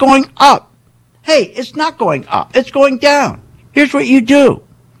 Here, it's going up. Hey, it's not going up. It's going down. Here's what you do.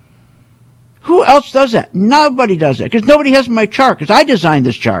 Who else does that? Nobody does that because nobody has my chart because I designed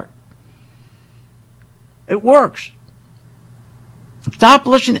this chart. It works. Stop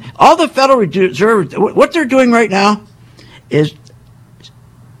listening. All the Federal Reserve, what they're doing right now is,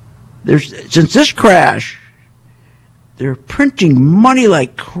 since this crash, they're printing money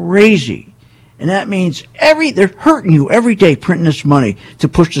like crazy. And that means they're hurting you every day printing this money to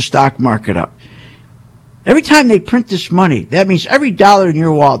push the stock market up. Every time they print this money, that means every dollar in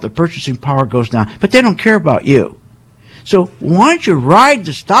your wallet, the purchasing power goes down. But they don't care about you. So why don't you ride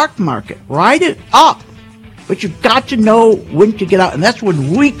the stock market? Ride it up. But you've got to know when to get out. And that's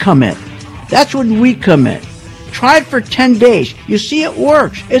when we come in. That's when we come in. Try it for 10 days. You see it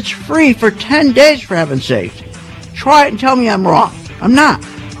works. It's free for 10 days, for heaven's sake. Try it and tell me I'm wrong. I'm not.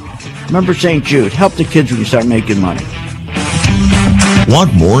 Remember St. Jude. Help the kids when you start making money.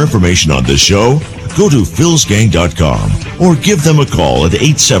 Want more information on this show? Go to philsgang.com or give them a call at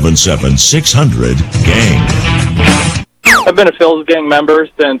 877-600-GANG. I've been a Phil's Gang member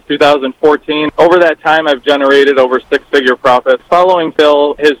since 2014. Over that time, I've generated over six-figure profits. Following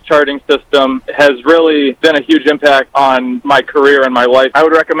Phil, his charting system has really been a huge impact on my career and my life. I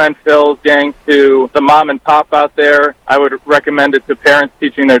would recommend Phil's Gang to the mom and pop out there. I would recommend it to parents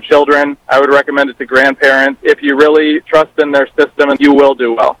teaching their children. I would recommend it to grandparents. If you really trust in their system, you will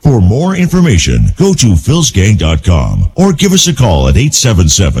do well. For more information, go to philsgang.com or give us a call at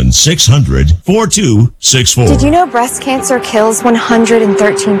 877-600-4264. Did you know breast cancer kills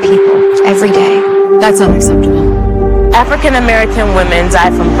 113 people every day? That's unacceptable. African American women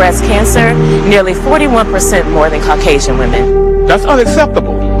die from breast cancer nearly 41% more than Caucasian women. That's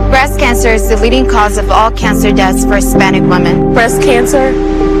unacceptable. Breast cancer is the leading cause of all cancer deaths for Hispanic women. Breast cancer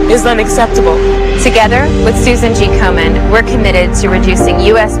is unacceptable. Together with Susan G. Komen, we're committed to reducing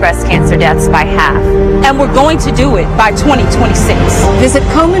U.S. breast cancer deaths by half. And we're going to do it by 2026. Visit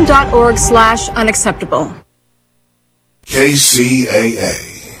Komen.org/unacceptable. KCAA.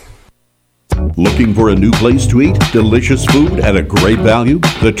 Looking for a new place to eat? Delicious food at a great value?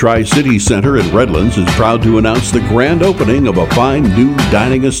 The Tri-City Center in Redlands is proud to announce the grand opening of a fine new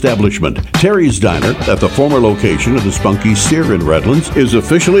dining establishment. Terry's Diner, at the former location of the Spunky Steer in Redlands, is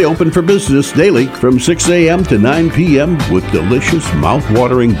officially open for business daily from 6 a.m. to 9 p.m. with delicious,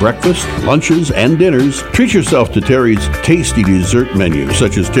 mouth-watering breakfast, lunches, and dinners. Treat yourself to Terry's tasty dessert menu,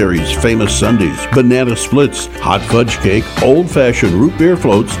 such as Terry's famous sundaes, banana splits, hot fudge cake, old-fashioned root beer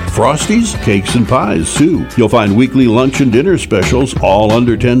floats, Frosties, cakes and pies, too. You'll find weekly lunch and dinner specials, all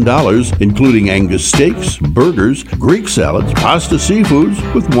under $10, including Angus steaks, burgers, Greek salads, pasta seafoods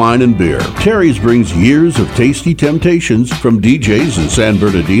with wine and beer. Terry's brings years of tasty temptations from DJs in San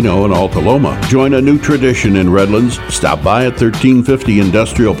Bernardino and Alta Loma. Join a new tradition in Redlands. Stop by at 1350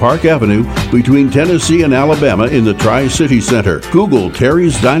 Industrial Park Avenue between Tennessee and Alabama in the Tri-City Center. Google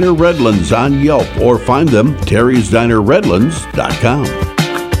Terry's Diner Redlands on Yelp or find them terrysdinerredlands.com.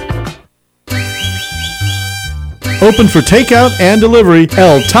 Open for takeout and delivery,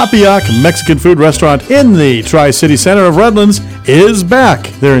 El Tapiac Mexican food restaurant in the Tri-City Center of Redlands is back.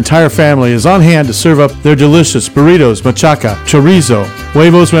 Their entire family is on hand to serve up their delicious burritos, machaca, chorizo,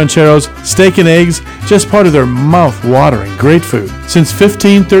 huevos rancheros, steak and eggs, just part of their mouth-watering great food. Since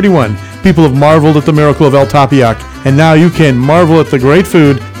 1531, people have marveled at the miracle of El Tapiac, and now you can marvel at the great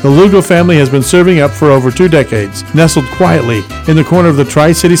food the Lugo family has been serving up for over 2 decades, nestled quietly in the corner of the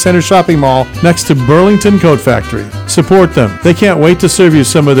Tri-City Center shopping mall next to Burlington Coat Factory. Support them. They can't wait to serve you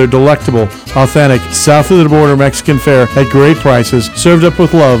some of their delectable, authentic, south-of-the-border Mexican fare at great prices, served up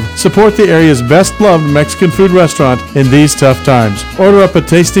with love. Support the area's best-loved Mexican food restaurant in these tough times. Order up a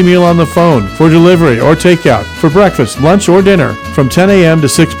tasty meal on the phone for delivery or takeout for breakfast, lunch, or dinner from 10 a.m. to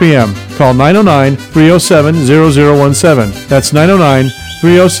 6 p.m. Call 909-307-0017. That's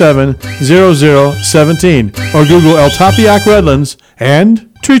 909-307-0017. Or Google El Tapiac Redlands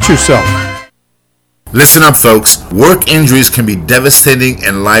and treat yourself. Listen up, folks. Work injuries can be devastating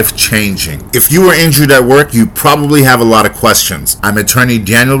and life-changing. If you were injured at work, you probably have a lot of questions. I'm attorney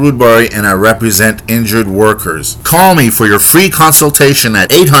Daniel Rudbari, and I represent injured workers. Call me for your free consultation at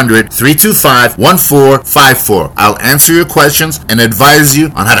 800-325-1454. I'll answer your questions and advise you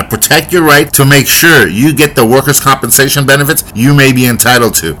on how to protect your right to make sure you get the workers' compensation benefits you may be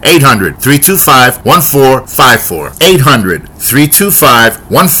entitled to. 800-325-1454.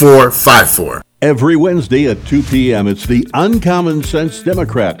 800-325-1454. Every Wednesday at 2 p.m., it's the Uncommon Sense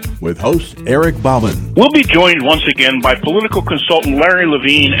Democrat with host Eric Bauman. We'll be joined once again by political consultant Larry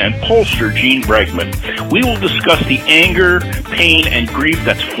Levine and pollster Gene Bregman. We will discuss the anger, pain, and grief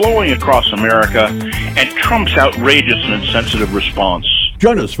that's flowing across America and Trump's outrageous and insensitive response.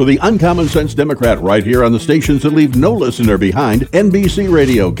 Join us for the Uncommon Sense Democrat right here on the stations that leave no listener behind. NBC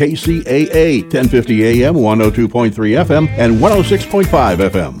Radio, KCAA, 1050 AM, 102.3 FM, and 106.5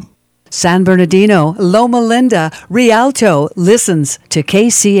 FM. San Bernardino, Loma Linda, Rialto listens to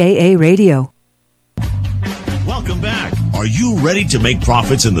KCAA Radio. Welcome back. Are you ready to make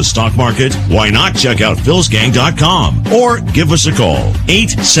profits in the stock market? Why not check out philsgang.com or give us a call,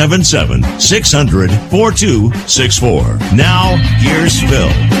 877-600-4264. Now, here's Phil.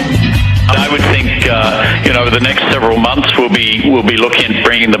 I would think, the next several months we'll be looking at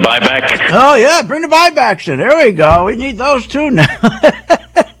bringing the buyback. Oh, yeah, bring the buybacks in. There we go. We need those too now.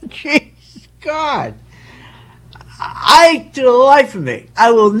 Jeez, God. To the life of me,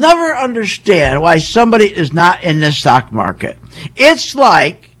 I will never understand why somebody is not in the stock market. It's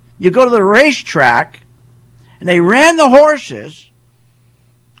like you go to the racetrack and they ran the horses.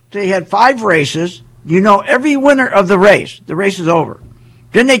 They had 5 races. You know every winner of the race. The race is over.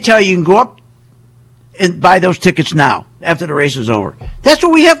 Then they tell you can go up and buy those tickets now after the race is over. That's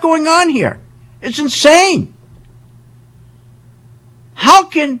what we have going on here. It's insane. How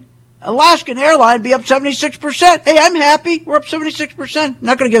can Alaskan Airlines be up 76%? Hey, I'm happy. We're up 76%.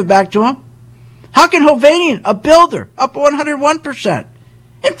 Not going to give it back to them. How can Hovanian, a builder, up 101%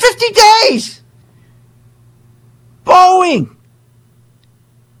 in 50 days? Boeing,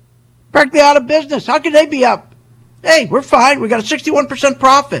 practically out of business. How can they be up? Hey, we're fine. We got a 61%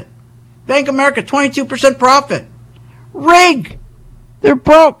 profit. Bank of America, 22% profit. Rig, they're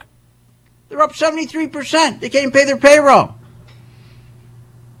broke. They're up 73%. They can't even pay their payroll.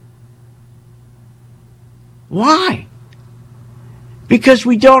 Why? Because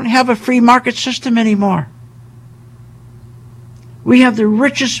we don't have a free market system anymore. We have the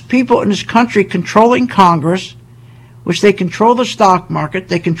richest people in this country controlling Congress, which they control the stock market,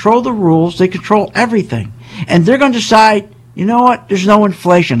 they control the rules, they control everything. And they're going to decide, you know what, there's no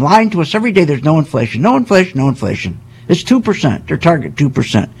inflation. Lying to us every day, there's no inflation. No inflation, no inflation. It's 2%, their target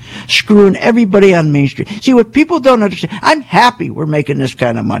 2%. Screwing everybody on Main Street. See, what people don't understand, I'm happy we're making this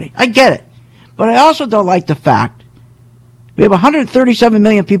kind of money. I get it. But I also don't like the fact we have 137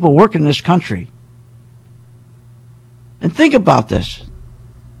 million people working in this country. And think about this.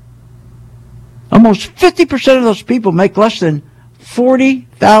 Almost 50% of those people make less than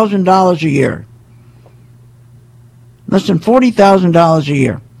 $40,000 a year. Less than $40,000 a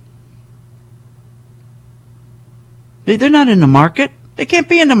year. They're not in the market. They can't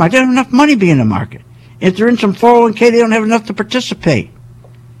be in the market. They don't have enough money to be in the market. If they're in some 401k, they don't have enough to participate.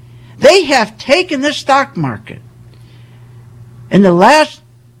 They have taken this stock market in the last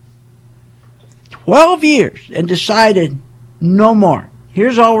 12 years and decided no more.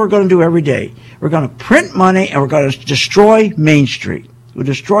 Here's all we're going to do every day. We're going to print money and we're going to destroy Main Street. We'll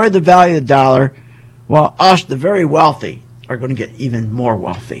destroy the value of the dollar while us, the very wealthy, are going to get even more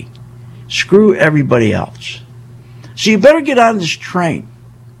wealthy. Screw everybody else. So you better get on this train.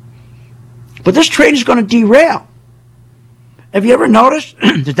 But this train is going to derail. Have you ever noticed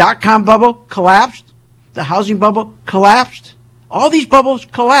the dot-com bubble collapsed? The housing bubble collapsed? All these bubbles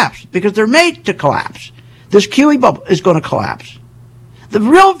collapsed because they're made to collapse. This QE bubble is going to collapse. The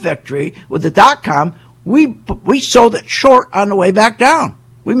real victory with the dot-com, we sold it short on the way back down.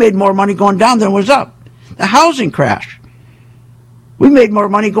 We made more money going down than was up. The housing crash, we made more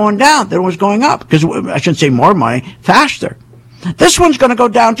money going down than was going up. Because I shouldn't say more money, faster. This one's going to go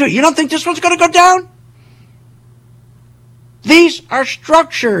down too. You don't think this one's going to go down? These are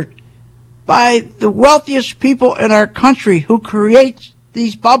structured by the wealthiest people in our country who create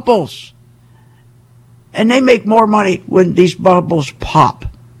these bubbles. And they make more money when these bubbles pop.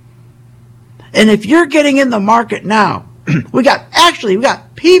 And if you're getting in the market now, we got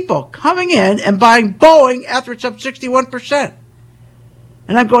people coming in and buying Boeing after it's up 61%.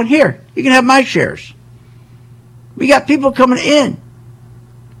 And I'm going, here, you can have my shares. We got people coming in.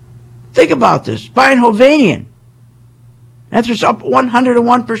 Think about this, buying Hovanian. After it's up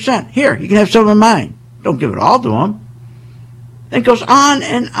 101%. Here, you can have some of mine. Don't give it all to them. It goes on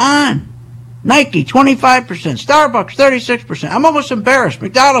and on. Nike, 25%. Starbucks, 36%. I'm almost embarrassed.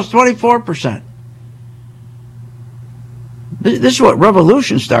 McDonald's, 24%. This is what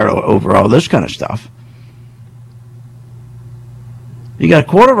revolution started over all this kind of stuff. You got a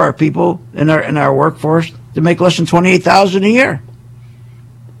quarter of our people in our workforce to make less than $28,000 a year.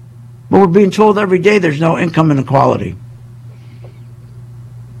 But we're being told every day there's no income inequality.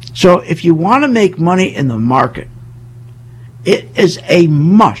 So if you want to make money in the market, it is a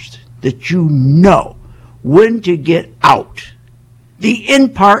must that you know when to get out. The in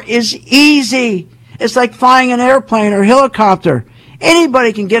part is easy. It's like flying an airplane or helicopter.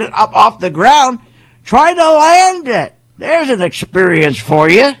 Anybody can get it up off the ground. Try to land it. There's an experience for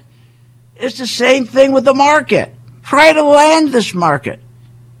you. It's the same thing with the market. Try to land this market.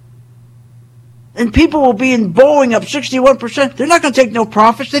 And people will be in Boeing up 61%. They're not going to take no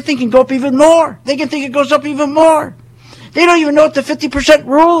profits. They think it can go up even more. They can think it goes up even more. They don't even know what the 50%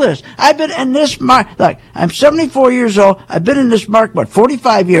 rule is. I've been in this market. Like, I'm 74 years old. I've been in this market,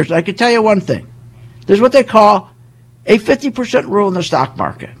 45 years. I can tell you one thing. There's what they call a 50% rule in the stock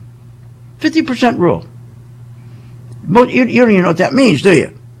market. 50% rule. You don't even know what that means, do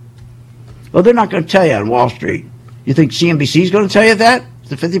you? Well, they're not going to tell you on Wall Street. You think CNBC is going to tell you that?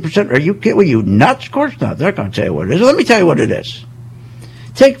 The 50%? Were you nuts? Of course not. They're not going to tell you what it is. Let me tell you what it is.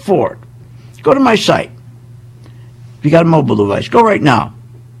 Take Ford. Go to my site. If you got a mobile device, go right now.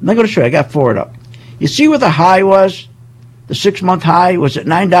 I'm not going to show you. I got Ford up. You see where the high was? The 6-month high was at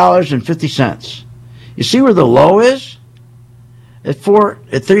 $9.50. You see where the low is? At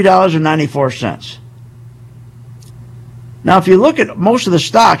 $3.94. Now, if you look at most of the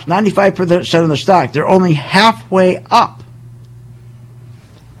stocks, 95% of the stock, they're only halfway up.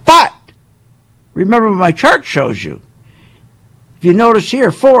 But remember what my chart shows you. If you notice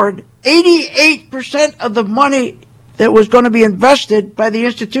here, Ford, 88% of the money that was going to be invested by the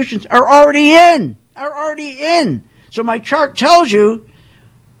institutions are already in. So my chart tells you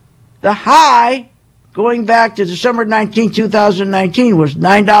the high going back to December 19, 2019 was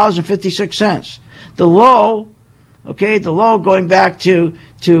 $9.56. The low going back to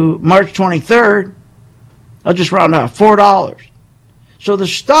March 23rd, I'll just round out, $4. So the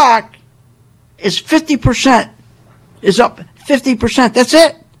stock is 50%, is up 50%. That's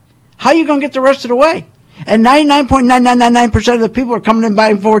it. How are you going to get the rest of the way? And 99.9999% of the people are coming in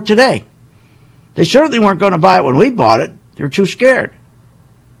buying Ford today. They certainly weren't going to buy it when we bought it. They were too scared.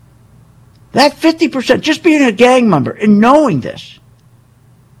 That 50%, just being a gang member and knowing this,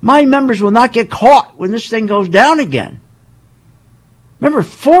 my members will not get caught when this thing goes down again. Remember,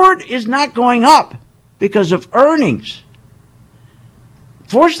 Ford is not going up because of earnings.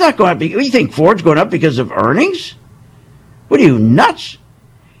 Ford's not going up. You think Ford's going up because of earnings? What are you, nuts?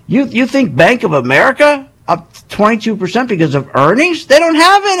 You think Bank of America up 22% because of earnings? They don't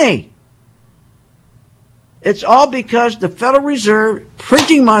have any. It's all because the Federal Reserve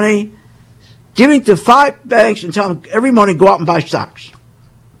printing money, giving to 5 banks and telling them every morning go out and buy stocks.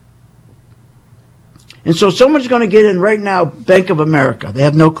 And so someone's going to get in right now, Bank of America. They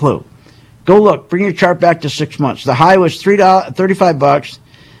have no clue. Go look. Bring your chart back to 6 months. The high was $35.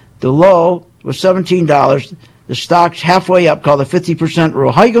 The low was $17. The stock's halfway up, called the 50%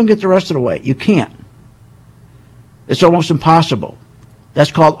 rule. How are you going to get the rest of the way? You can't. It's almost impossible.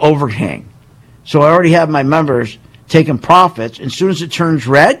 That's called overhang. So I already have my members taking profits. As soon as it turns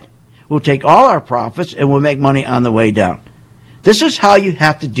red, we'll take all our profits and we'll make money on the way down. This is how you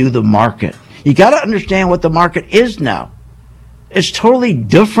have to do the market. You got to understand what the market is now. It's totally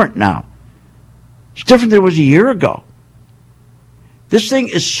different now. It's different than it was a year ago. This thing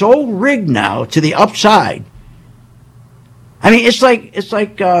is so rigged now to the upside. I mean, it's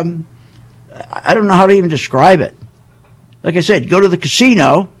like I don't know how to even describe it. Like I said, go to the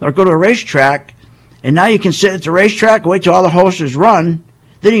casino or go to a racetrack, and now you can sit at the racetrack, wait till all the horses run,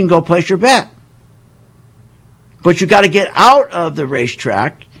 then you can go place your bet. But you got to get out of the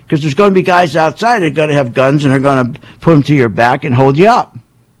racetrack because there's going to be guys outside that are going to have guns and they're going to put them to your back and hold you up.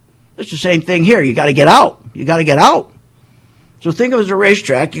 It's the same thing here. You got to get out. You got to get out. So think of it as a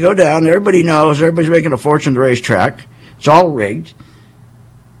racetrack. You go down. Everybody knows. Everybody's making a fortune at the racetrack. It's all rigged.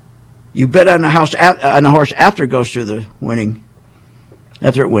 You bet on the horse after it goes through the winning,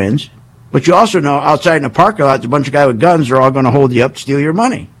 after it wins. But you also know outside in the parking lot, there's a bunch of guys with guns are all going to hold you up to steal your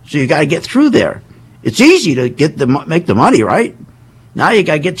money. So you got to get through there. It's easy to make the money, right? Now you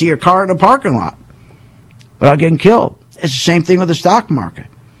got to get to your car in the parking lot without getting killed. It's the same thing with the stock market.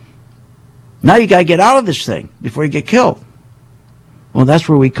 Now you got to get out of this thing before you get killed. Well, that's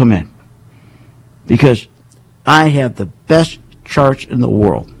where we come in. Because I have the best charts in the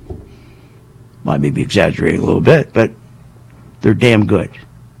world. Well, I may be exaggerating a little bit, but they're damn good.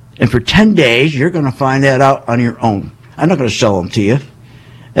 And for 10 days, you're going to find that out on your own. I'm not going to sell them to you.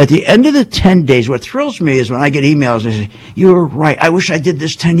 At the end of the 10 days, what thrills me is when I get emails, they say, you were right. I wish I did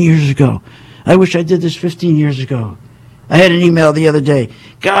this 10 years ago. I wish I did this 15 years ago. I had an email the other day.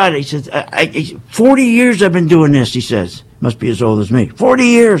 God, he says, 40 years I've been doing this, he says. Must be as old as me. 40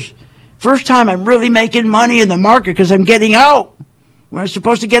 years. First time I'm really making money in the market because I'm getting out when I'm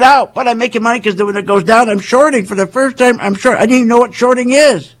supposed to get out. But I'm making money because when it goes down, I'm shorting. For the first time, I'm short. I didn't even know what shorting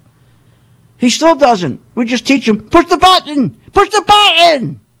is. He still doesn't. We just teach him, push the button. Push the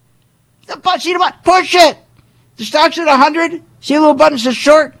button. See the button. Push it. The stock's at 100. See a little button that says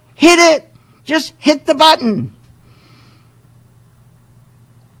short? Hit it. Just hit the button.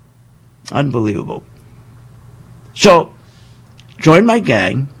 Unbelievable. So, join my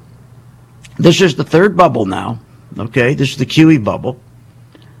gang. This is the third bubble now. Okay, this is the QE bubble.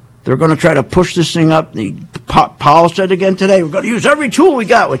 They're going to try to push this thing up. Powell said again today, we're going to use every tool we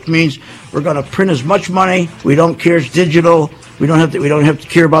got, which means we're going to print as much money. We don't care. It's digital. We don't have to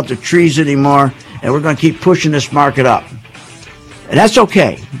care about the trees anymore. And we're going to keep pushing this market up. And that's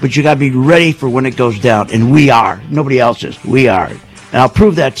okay. But you got to be ready for when it goes down. And we are. Nobody else is. We are. And I'll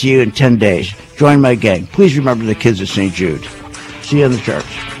prove that to you in 10 days. Join my gang. Please remember the kids at St. Jude. See you in the church.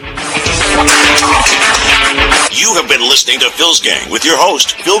 You have been listening to Phil's Gang with your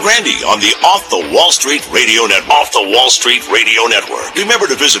host, Phil Grandy, on the Off the Wall Street Radio Network. Off the Wall Street Radio Network. Remember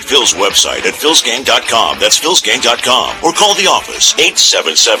to visit Phil's website at philsgang.com. That's philsgang.com. Or call the office,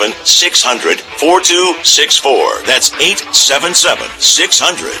 877-600-4264. That's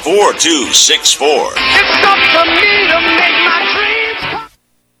 877-600-4264. It's up to me to make my dreams come.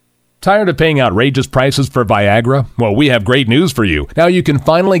 Tired of paying outrageous prices for Viagra? Well, we have great news for you. Now you can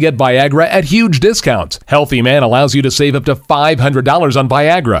finally get Viagra at huge discounts. Healthy Man allows you to save up to $500 on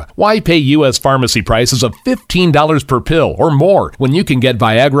Viagra. Why pay U.S. pharmacy prices of $15 per pill or more when you can get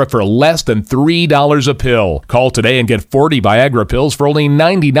Viagra for less than $3 a pill? Call today and get 40 Viagra pills for only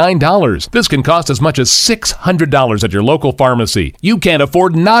 $99. This can cost as much as $600 at your local pharmacy. You can't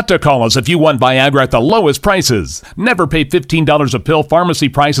afford not to call us if you want Viagra at the lowest prices. Never pay $15 a pill pharmacy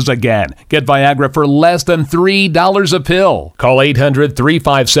prices again. Get Viagra for less than $3 a pill. Call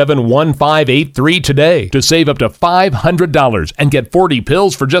 800-357-1583 today to save up to $500 and get 40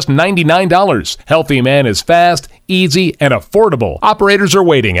 pills for just $99. Healthy Man is fast, easy, and affordable. Operators are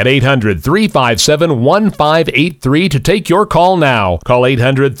waiting at 800-357-1583 to take your call now. Call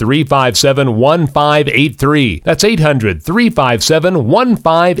 800-357-1583. That's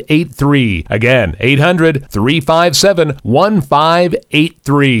 800-357-1583. Again,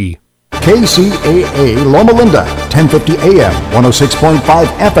 800-357-1583. KCAA Loma Linda, 1050 AM, 106.5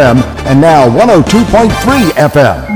 FM, and now 102.3 FM.